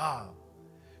 Wow.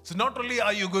 So not only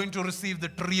are you going to receive the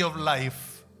tree of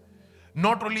life,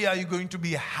 not only are you going to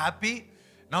be happy,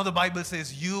 now the Bible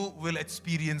says you will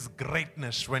experience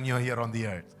greatness when you're here on the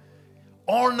earth.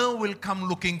 Honor will come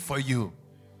looking for you.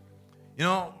 You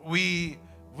know, we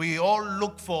all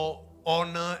look for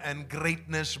honor and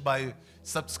greatness by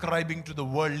subscribing to the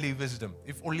worldly wisdom.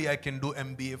 If only I can do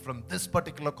MBA from this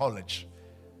particular college,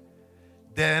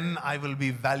 then I will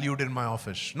be valued in my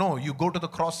office. No, you go to the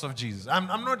cross of Jesus.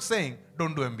 I'm not saying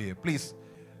don't do MBA. Please,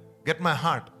 get my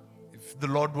heart. If the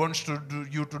Lord wants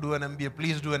you to do an MBA,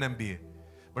 please do an MBA.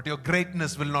 But your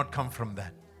greatness will not come from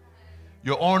that.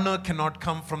 Your honor cannot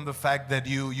come from the fact that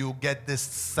you get this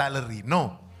salary.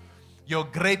 No. Your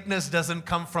greatness doesn't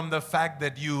come from the fact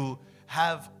that you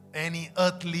have any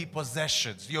earthly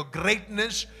possessions. Your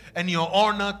greatness and your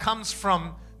honor comes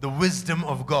from the wisdom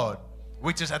of God,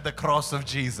 which is at the cross of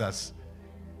Jesus.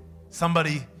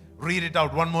 Somebody read it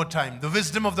out one more time. The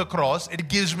wisdom of the cross, it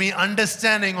gives me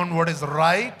understanding on what is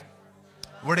right,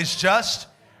 what is just,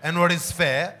 and what is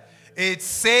fair. It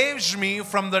saves me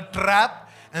from the trap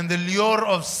and the lure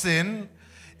of sin.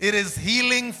 It is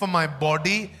healing for my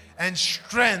body and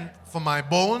strength for my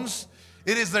bones.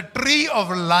 It is the tree of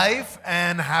life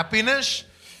and happiness.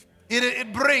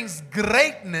 It brings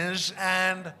greatness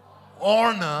and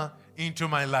honor into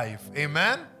my life.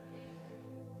 Amen.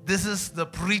 This is the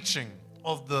preaching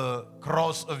of the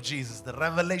cross of Jesus, the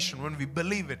revelation. When we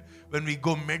believe it, when we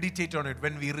go meditate on it,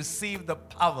 when we receive the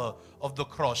power of the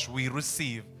cross, we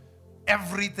receive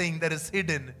everything that is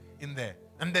hidden in there.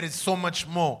 And there is so much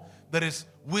more. There is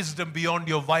wisdom beyond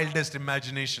your wildest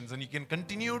imaginations, and you can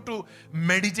continue to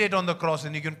meditate on the cross,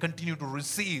 and you can continue to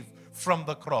receive from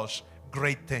the cross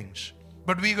great things.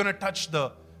 But we're going to touch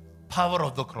the power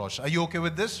of the cross. Are you okay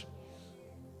with this?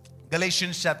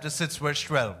 Galatians chapter 6 verse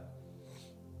 12.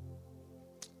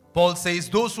 Paul says,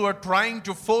 those who are trying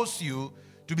to force you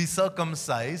to be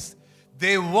circumcised,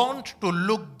 they want to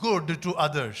look good to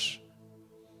others.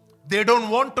 They don't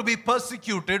want to be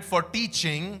persecuted for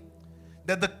teaching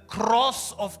that the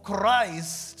cross of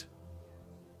Christ,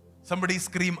 somebody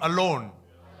scream alone.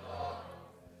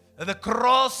 That the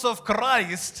cross of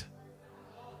Christ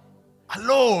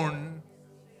alone,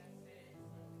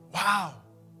 wow,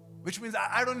 which means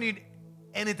I don't need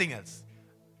anything else.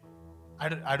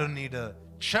 I don't need a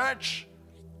church.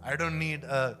 I don't need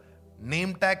a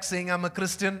name tag saying I'm a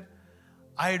Christian.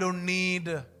 I don't need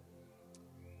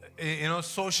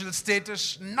social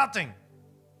status, nothing.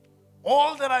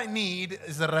 All that I need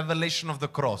is a revelation of the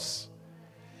cross.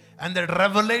 And that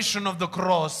revelation of the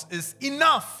cross is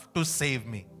enough to save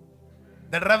me.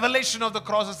 That revelation of the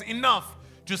cross is enough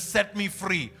to set me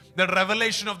free. That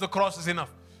revelation of the cross is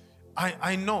enough.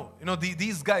 I know,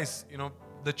 these guys,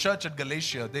 the church at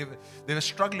Galatia, they were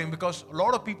struggling because a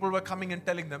lot of people were coming and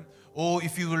telling them, oh,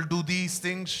 if you will do these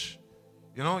things,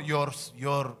 you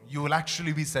will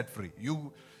actually be set free.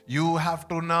 You have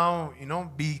to now,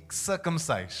 be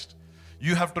circumcised.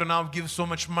 You have to now give so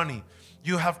much money.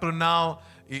 You have to now,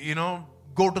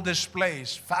 go to this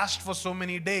place, fast for so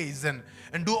many days and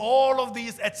do all of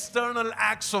these external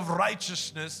acts of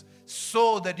righteousness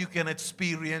so that you can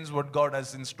experience what God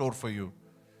has in store for you.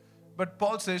 But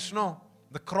Paul says, no,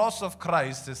 the cross of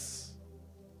Christ is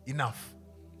enough.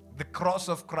 The cross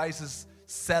of Christ is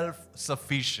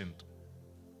self-sufficient.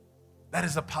 That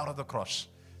is the power of the cross.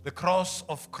 The cross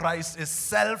of Christ is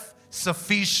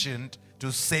self-sufficient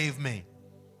to save me.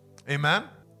 Amen.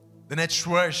 The next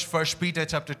verse, 1 Peter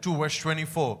chapter 2, verse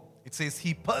 24. It says,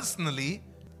 he personally,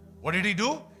 what did he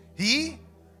do? He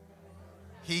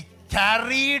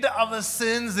carried our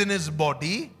sins in his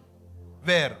body.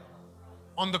 Where?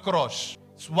 On the cross.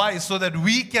 Why? So that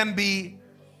we can be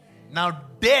now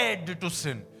dead to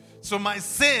sin. So my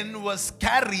sin was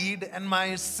carried and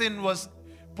my sin was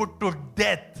put to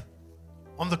death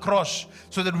on the cross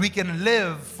so that we can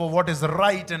live for what is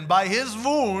right, and by his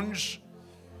wounds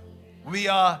we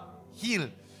are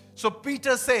healed. So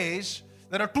Peter says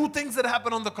there are two things that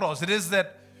happen on the cross. It is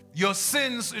that your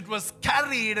sins, it was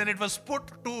carried and it was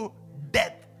put to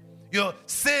death. Your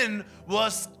sin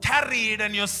was carried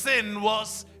and your sin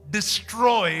was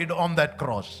destroyed on that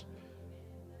cross.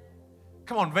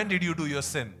 Come on, when did you do your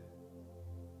sin?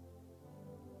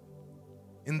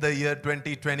 In the year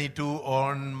 2022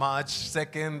 on March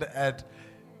 2nd at,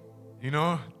 10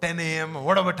 a.m.,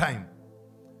 whatever time.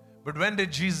 But when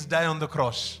did Jesus die on the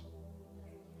cross?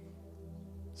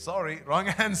 Sorry, wrong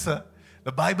answer.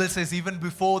 The Bible says even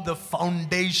before the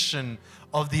foundation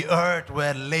of the earth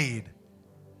were laid,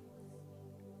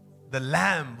 the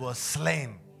Lamb was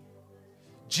slain.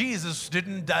 Jesus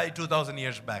didn't die 2,000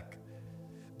 years back.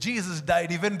 Jesus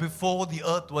died even before the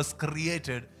earth was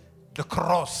created. The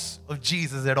cross of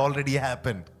Jesus had already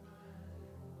happened.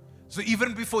 So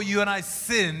even before you and I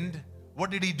sinned, what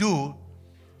did He do?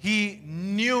 He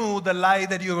knew the lie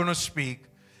that you're going to speak.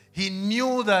 He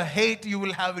knew the hate you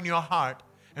will have in your heart.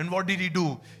 And what did He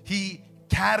do? He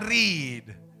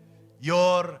carried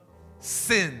your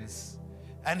sins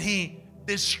and He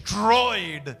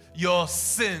destroyed your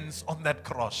sins on that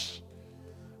cross.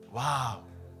 Wow.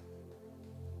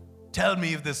 Tell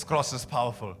me if this cross is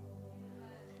powerful.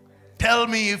 Tell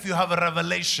me if you have a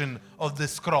revelation of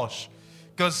this cross.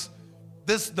 Because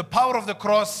the power of the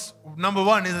cross, number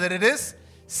one, is that it is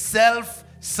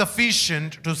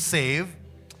self-sufficient to save.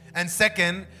 And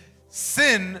second,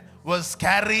 sin was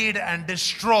carried and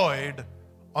destroyed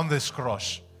on this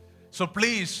cross. So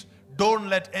please, don't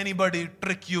let anybody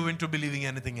trick you into believing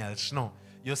anything else. No.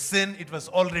 Your sin, it was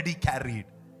already carried.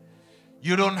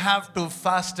 You don't have to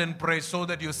fast and pray so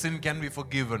that your sin can be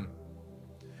forgiven.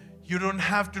 You don't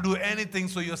have to do anything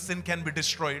so your sin can be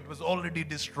destroyed. It was already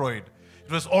destroyed.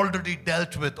 It was already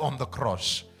dealt with on the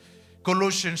cross.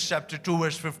 Colossians chapter 2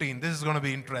 verse 15. This is going to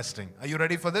be interesting. Are you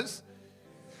ready for this?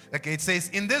 Okay, it says,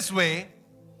 in this way,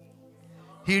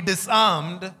 He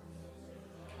disarmed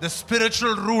the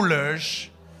spiritual rulers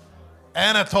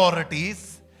and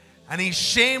authorities, and He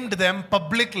shamed them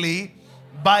publicly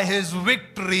by His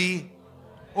victory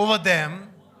over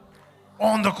them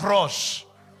on the cross.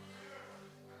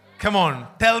 Come on,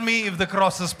 tell me if the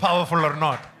cross is powerful or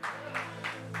not.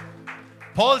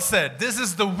 Paul said, this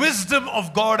is the wisdom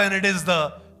of God and it is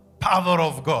the power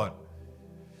of God.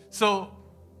 So,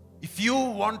 if you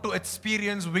want to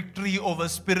experience victory over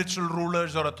spiritual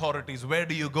rulers or authorities, where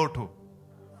do you go to?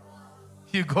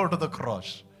 You go to the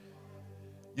cross.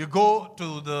 You go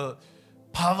to the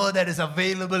power that is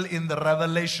available in the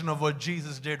revelation of what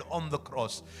Jesus did on the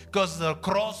cross. Because the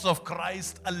cross of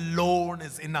Christ alone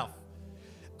is enough.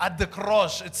 At the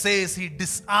cross, it says He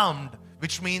disarmed,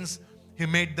 which means He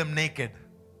made them naked.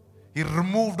 He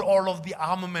removed all of the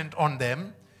armament on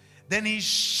them. Then He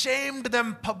shamed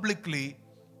them publicly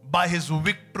by His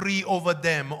victory over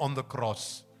them on the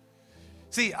cross.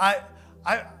 See, I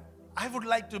would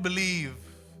like to believe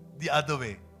the other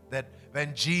way, that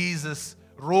when Jesus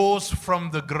rose from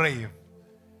the grave,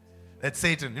 that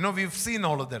Satan, we've seen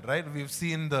all of that, right? We've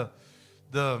seen the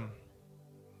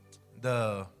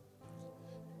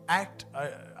act.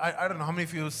 I don't know how many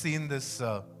of you have seen this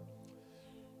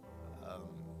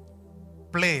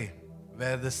play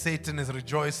where the Satan is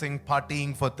rejoicing,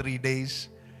 partying for 3 days.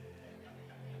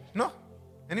 No?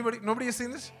 Anybody? Nobody has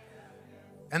seen this?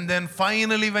 And then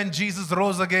finally when Jesus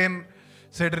rose again,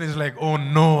 Satan is like, oh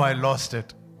no, I lost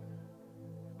it.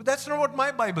 But that's not what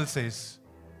my Bible says.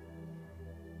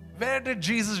 Where did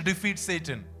Jesus defeat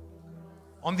Satan?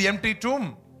 On the empty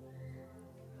tomb.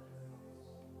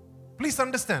 Please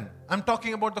understand, I'm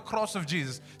talking about the cross of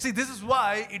Jesus. See, this is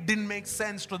why it didn't make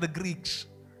sense to the Greeks.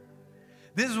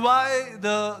 This is why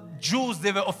the Jews,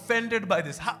 they were offended by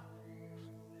this.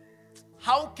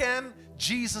 How can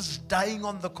Jesus dying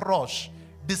on the cross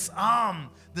disarm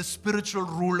the spiritual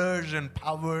rulers and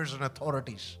powers and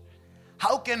authorities?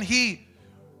 How can He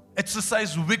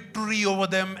exercise victory over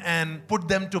them and put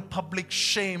them to public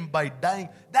shame by dying?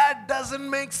 That doesn't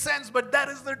make sense, but that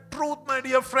is the truth, my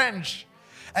dear friends.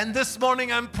 And this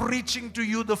morning I'm preaching to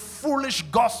you the foolish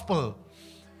gospel,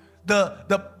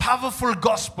 the powerful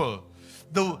gospel,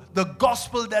 the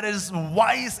gospel that is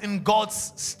wise in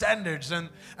God's standards.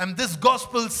 And this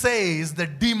gospel says the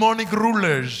demonic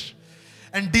rulers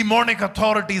and demonic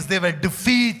authorities, they were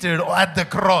defeated at the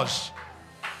cross.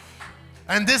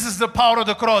 And this is the power of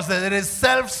the cross, that it is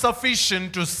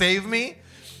self-sufficient to save me,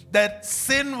 that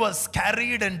sin was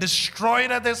carried and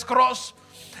destroyed at this cross,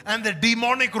 and the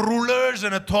demonic rulers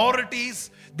and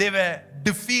authorities, they were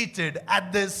defeated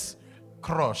at this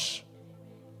cross.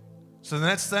 So the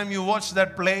next time you watch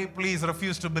that play, please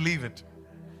refuse to believe it.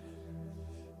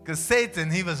 Because Satan,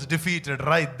 he was defeated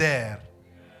right there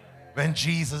when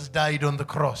Jesus died on the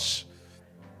cross.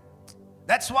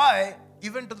 That's why,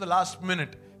 even to the last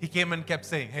minute, he came and kept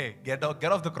saying, hey, get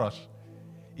off the cross.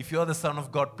 If you are the Son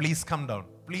of God, please come down.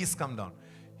 Please come down.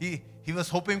 He was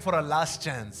hoping for a last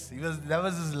chance. That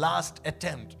was his last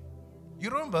attempt. You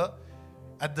remember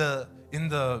in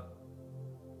the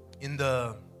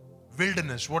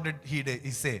wilderness, what did he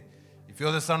say? If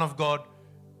you're the Son of God,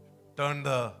 turn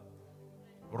the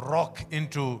rock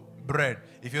into bread.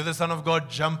 If you're the Son of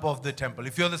God, jump off the temple.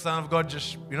 If you're the Son of God,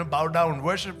 just bow down,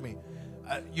 worship me.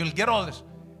 You'll get all this.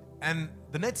 And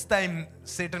the next time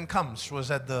Satan comes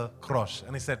was at the cross,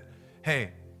 and he said,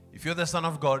 hey, if you're the Son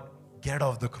of God, get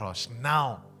off the cross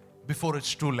now, before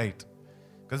it's too late.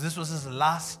 Because this was his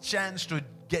last chance to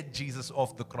get Jesus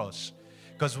off the cross.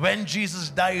 Because when Jesus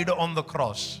died on the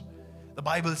cross, the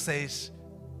Bible says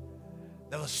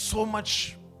there was so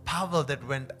much power that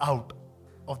went out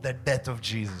of the death of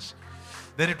Jesus,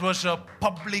 that it was a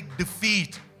public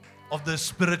defeat of the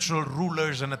spiritual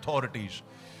rulers and authorities.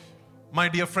 My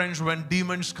dear friends, when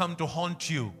demons come to haunt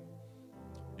you,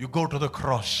 you go to the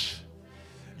cross.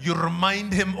 You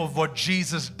remind him of what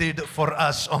Jesus did for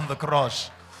us on the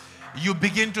cross. You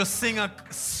begin to sing a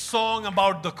song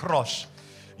about the cross.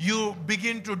 You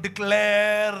begin to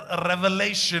declare a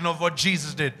revelation of what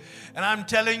Jesus did. And I'm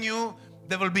telling you,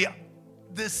 there will be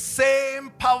the same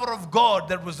power of God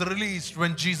that was released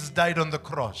when Jesus died on the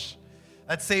cross.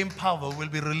 That same power will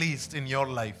be released in your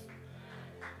life.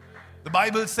 The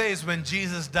Bible says when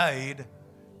Jesus died,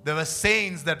 there were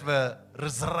saints that were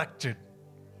resurrected.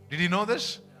 Did you know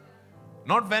this?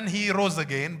 Not when he rose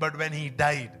again, but when he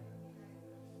died.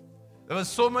 There was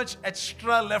so much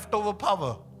extra leftover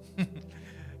power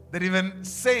that even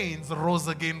saints rose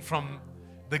again from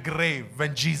the grave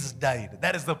when Jesus died.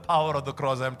 That is the power of the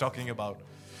cross I'm talking about.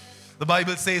 The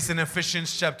Bible says in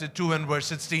Ephesians chapter 2 and verse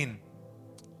 16,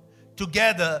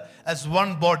 together as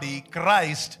one body,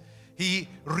 Christ, he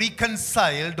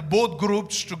reconciled both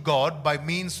groups to God by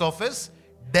means of his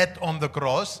death on the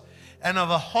cross, and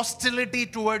our hostility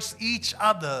towards each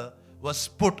other was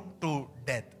put to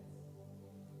death.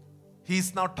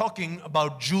 He's now talking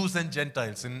about Jews and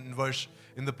Gentiles.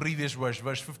 In the previous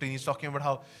verse 15, he's talking about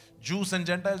how Jews and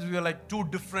Gentiles, we are like two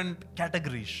different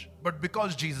categories. But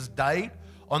because Jesus died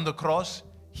on the cross,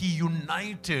 he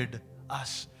united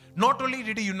us. Not only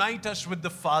did he unite us with the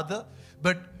Father,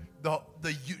 but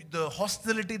the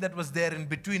hostility that was there in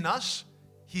between us,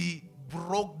 he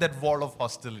broke that wall of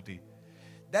hostility.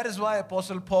 That is why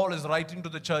Apostle Paul is writing to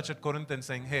the church at Corinth and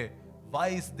saying, hey, why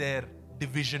is there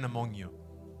division among you?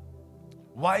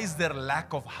 Why is there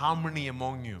lack of harmony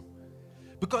among you?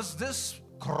 Because this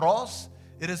cross,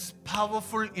 it is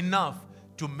powerful enough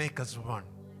to make us one.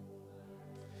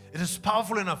 It is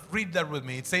powerful enough. Read that with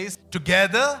me. It says,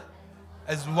 together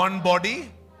as one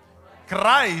body,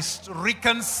 Christ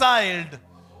reconciled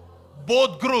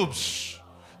both groups.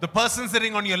 The person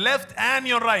sitting on your left and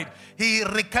your right. He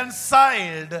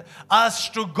reconciled us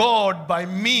to God by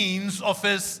means of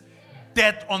his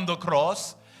death on the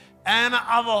cross, and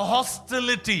our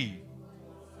hostility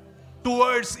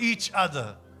towards each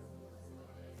other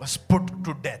was put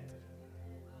to death.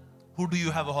 Who do you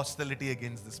have a hostility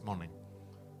against this morning?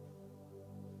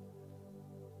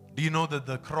 Do you know that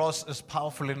the cross is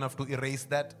powerful enough to erase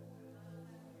that?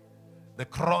 The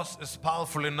cross is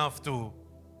powerful enough to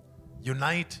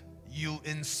unite you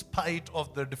in spite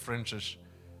of the differences.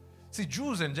 See,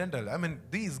 Jews and Gentiles,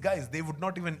 these guys, they would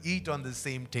not even eat on the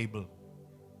same table.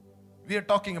 We are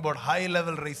talking about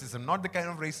high-level racism, not the kind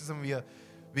of racism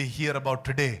we hear about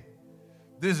today.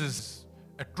 This is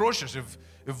atrocious.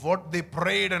 If what they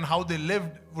prayed and how they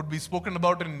lived would be spoken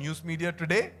about in news media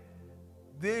today,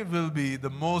 they will be the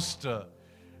most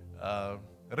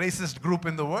racist group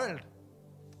in the world.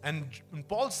 And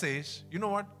Paul says, you know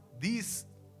what? These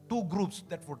two groups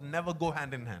that would never go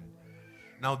hand in hand.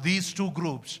 Now these two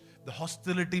groups, the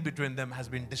hostility between them has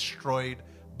been destroyed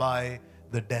by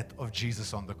the death of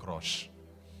Jesus on the cross.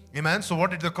 Amen. So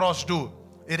what did the cross do?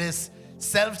 It is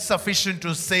self-sufficient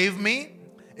to save me.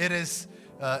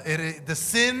 The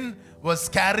sin was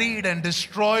carried and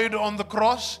destroyed on the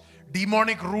cross.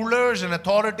 Demonic rulers and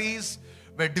authorities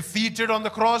were defeated on the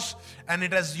cross, and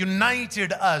it has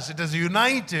united us. It has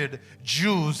united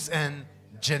Jews and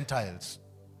Gentiles.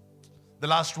 The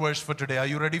last verse for today. Are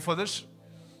you ready for this?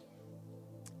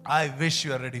 I wish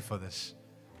you are ready for this.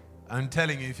 I'm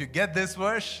telling you, if you get this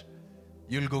verse,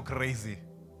 you'll go crazy.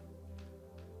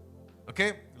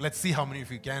 Okay? Let's see how many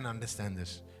of you can understand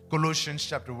this. Colossians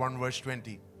chapter 1 verse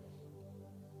 20.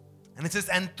 And it says,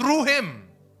 and through him,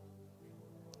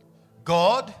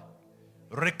 God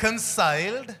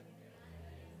reconciled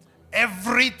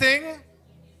everything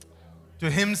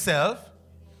to himself.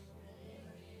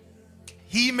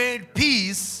 He made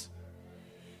peace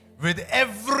with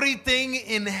everything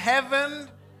in heaven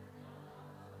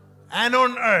and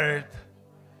on earth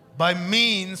by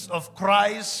means of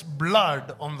Christ's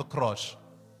blood on the cross.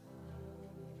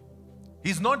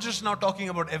 He's not just now talking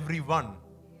about everyone.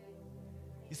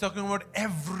 He's talking about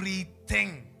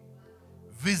everything,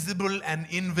 visible and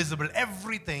invisible,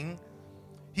 everything.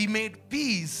 He made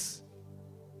peace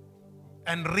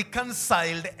and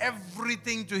reconciled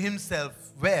everything to himself.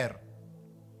 Where?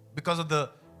 Because of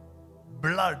the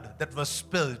blood that was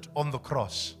spilled on the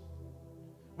cross.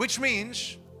 Which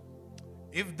means,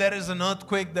 if there is an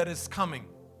earthquake that is coming,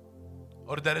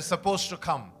 or that is supposed to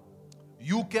come,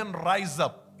 you can rise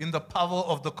up in the power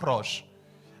of the cross,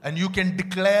 and you can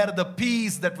declare the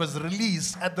peace that was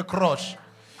released at the cross.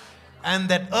 And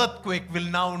that earthquake will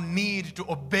now need to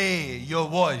obey your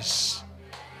voice.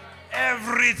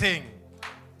 Everything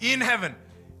in heaven.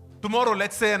 Tomorrow,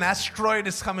 let's say an asteroid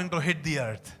is coming to hit the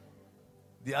earth.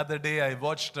 The other day, I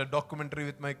watched a documentary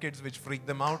with my kids which freaked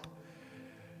them out.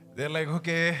 They're like,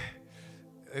 okay,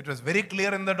 it was very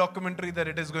clear in the documentary that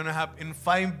it is going to happen in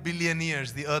 5 billion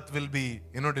years, the earth will be,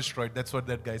 destroyed. That's what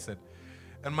that guy said.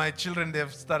 And my children, they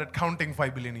have started counting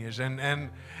 5 billion years. And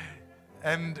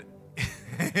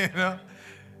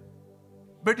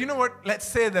But you know what? Let's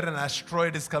say that an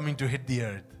asteroid is coming to hit the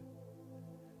earth.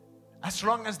 As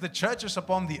long as the church is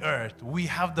upon the earth, we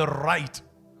have the right,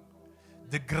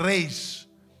 the grace,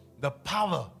 the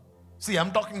power. See,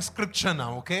 I'm talking scripture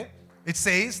now, okay? It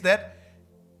says that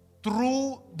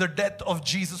through the death of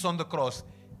Jesus on the cross,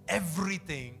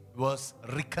 everything was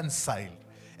reconciled.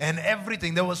 And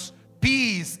everything, there was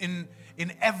peace in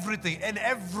everything, in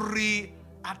every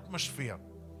atmosphere.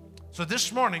 So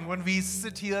this morning, when we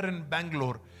sit here in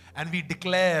Bangalore and we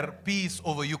declare peace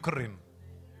over Ukraine,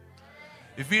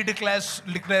 if we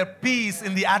declare peace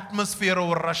in the atmosphere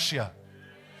over Russia,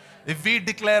 if we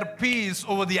declare peace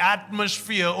over the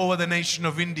atmosphere over the nation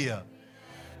of India,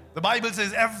 the Bible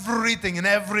says everything and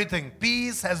everything,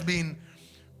 peace has been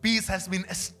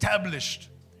established.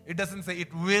 It doesn't say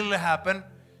it will happen.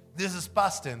 This is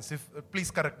past tense.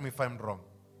 Please correct me if I'm wrong.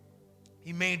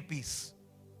 He made peace.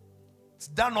 It's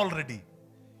done already.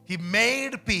 He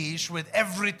made peace with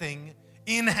everything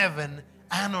in heaven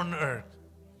and on earth.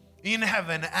 In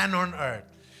heaven and on earth.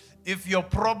 If your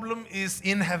problem is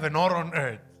in heaven or on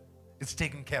earth, it's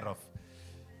taken care of.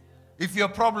 If your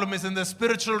problem is in the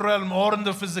spiritual realm or in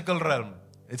the physical realm,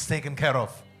 it's taken care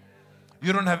of.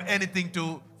 You don't have anything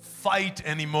to fight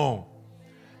anymore.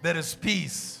 There is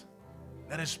peace.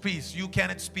 There is peace. You can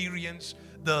experience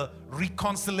the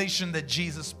reconciliation that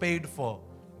Jesus paid for.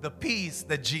 The peace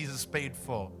that Jesus paid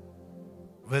for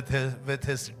with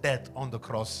his death on the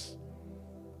cross.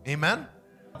 Amen?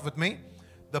 With me?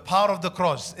 The power of the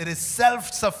cross. It is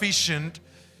self-sufficient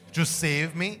to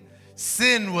save me.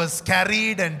 Sin was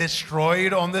carried and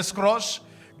destroyed on this cross.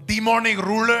 Demonic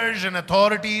rulers and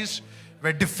authorities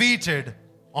were defeated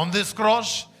on this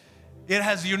cross. It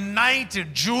has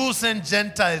united Jews and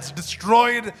Gentiles,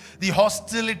 destroyed the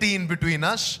hostility in between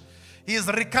us. He has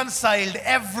reconciled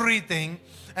everything.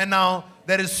 And now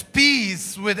there is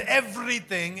peace with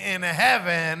everything in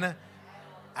heaven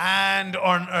and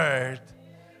on earth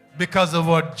because of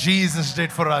what Jesus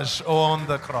did for us on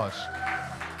the cross.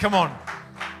 Come on.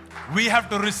 We have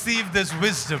to receive this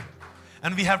wisdom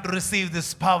and we have to receive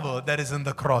this power that is in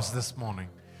the cross this morning.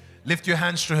 Lift your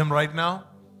hands to Him right now.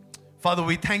 Father,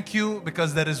 we thank you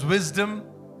because there is wisdom.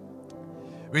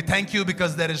 We thank you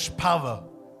because there is power.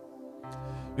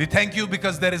 We thank you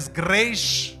because there is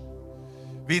grace.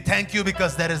 We thank you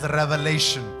because there is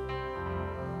revelation.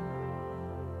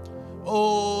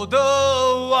 Oh, the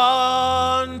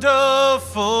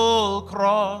wonderful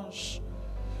cross.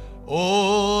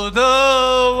 Oh,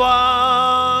 the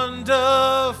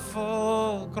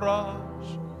wonderful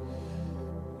cross.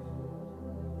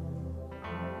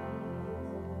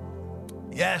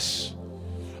 Yes.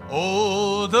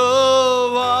 Oh, the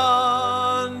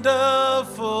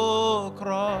wonderful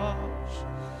cross.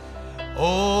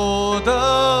 Oh, the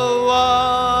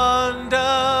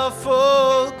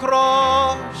wonderful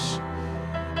cross.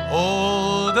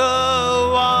 Oh, the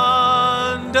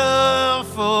wonderful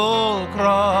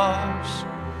cross.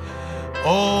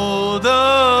 Oh, the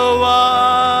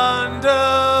wonderful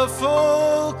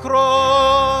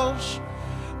cross.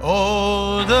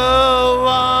 Oh, the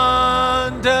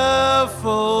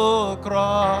wonderful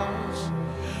cross.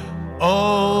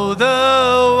 Oh,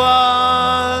 the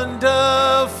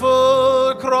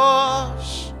wonderful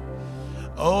cross.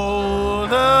 Oh,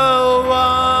 the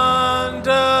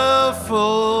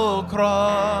wonderful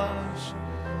cross.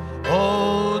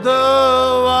 Oh, the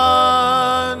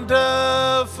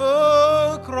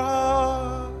wonderful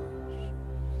cross.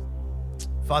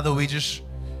 Father, we just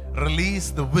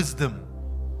release the wisdom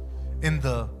in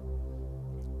the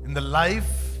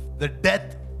life, the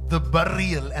death, the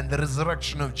burial, and the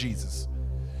resurrection of Jesus.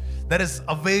 that is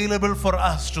available for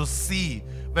us to see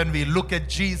when we look at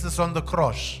Jesus on the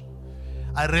cross.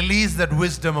 I release that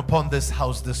wisdom upon this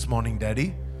house this morning,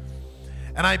 Daddy.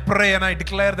 And I pray and I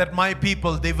declare that my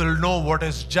people, they will know what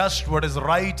is just, what is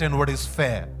right, and what is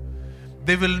fair.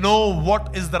 They will know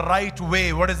what is the right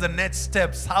way, what is the next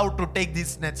steps, how to take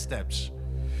these next steps.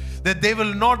 That they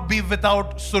will not be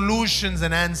without solutions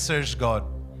and answers, God.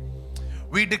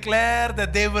 We declare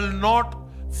that they will not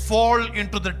fall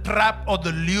into the trap or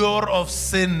the lure of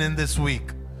sin in this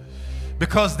week,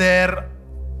 because their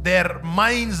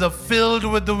minds are filled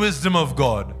with the wisdom of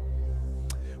God.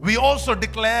 We also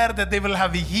declare that they will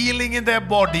have healing in their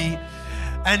body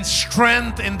and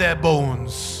strength in their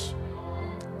bones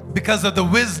because of the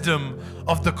wisdom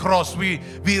of the cross. We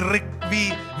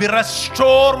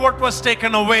restore what was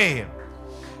taken away.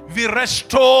 We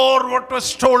restore what was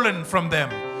stolen from them.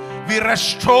 We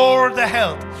restore the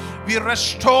health. We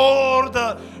restore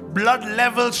the blood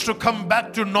levels to come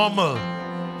back to normal.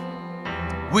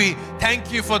 We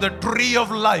thank you for the tree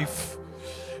of life.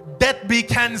 Death be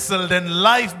cancelled and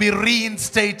life be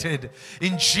reinstated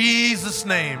in Jesus'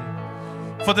 name.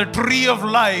 For the tree of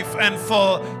life and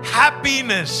for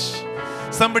happiness.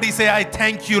 Somebody say, I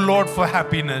thank you, Lord, for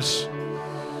happiness.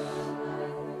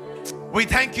 We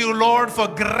thank you, Lord, for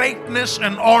greatness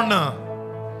and honor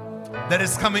that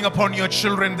is coming upon your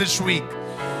children this week.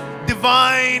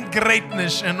 Divine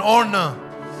greatness and honor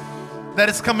that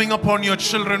is coming upon your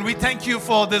children. We thank you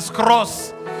for this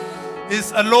cross.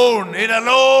 It alone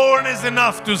is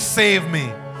enough to save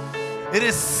me. It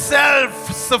is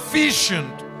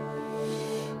self-sufficient.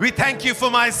 We thank you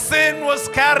for my sin was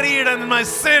carried and my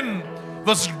sin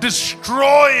was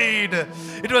destroyed.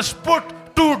 It was put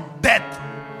to death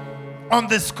on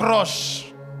this cross.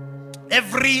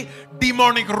 Every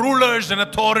demonic rulers and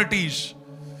authorities,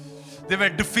 they were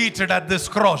defeated at this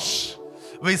cross.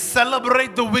 We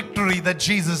celebrate the victory that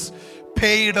Jesus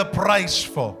paid a price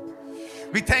for.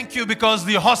 We thank you because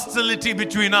the hostility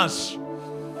between us,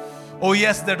 oh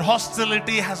yes, that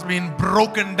hostility has been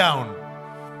broken down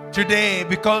today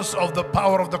because of the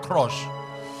power of the cross.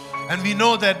 And we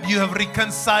know that you have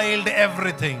reconciled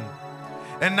everything.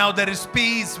 And now there is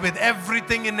peace with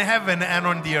everything in heaven and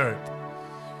on the earth.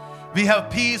 We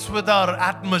have peace with our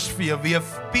atmosphere. We have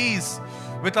peace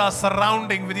with our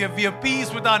surrounding. We have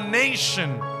peace with our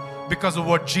nation because of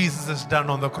what Jesus has done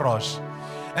on the cross.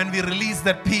 And we release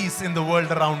that peace in the world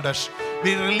around us.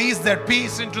 We release that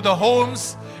peace into the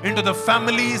homes, into the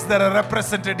families that are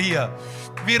represented here.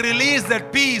 We release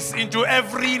that peace into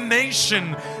every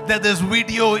nation that this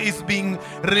video is being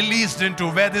released into,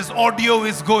 where this audio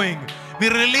is going. We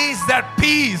release that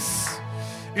peace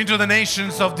into the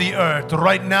nations of the earth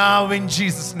right now in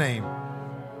Jesus' name.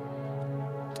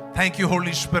 Thank you,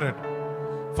 Holy Spirit,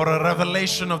 for a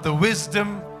revelation of the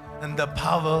wisdom and the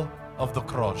power of the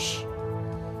cross.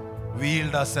 We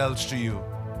yield ourselves to you.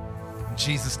 In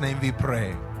Jesus' name we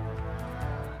pray.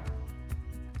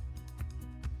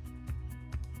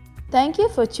 Thank you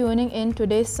for tuning in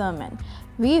today's sermon.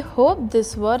 We hope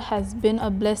this word has been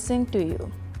a blessing to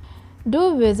you.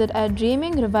 Do visit at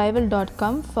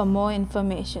dreamingrevival.com for more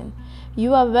information.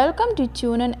 You are welcome to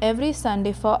tune in every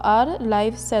Sunday for our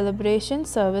live celebration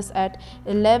service at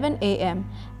 11 a.m.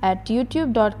 at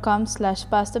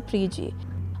youtube.com/Pastor Preji.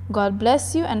 God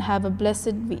bless you and have a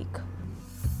blessed week.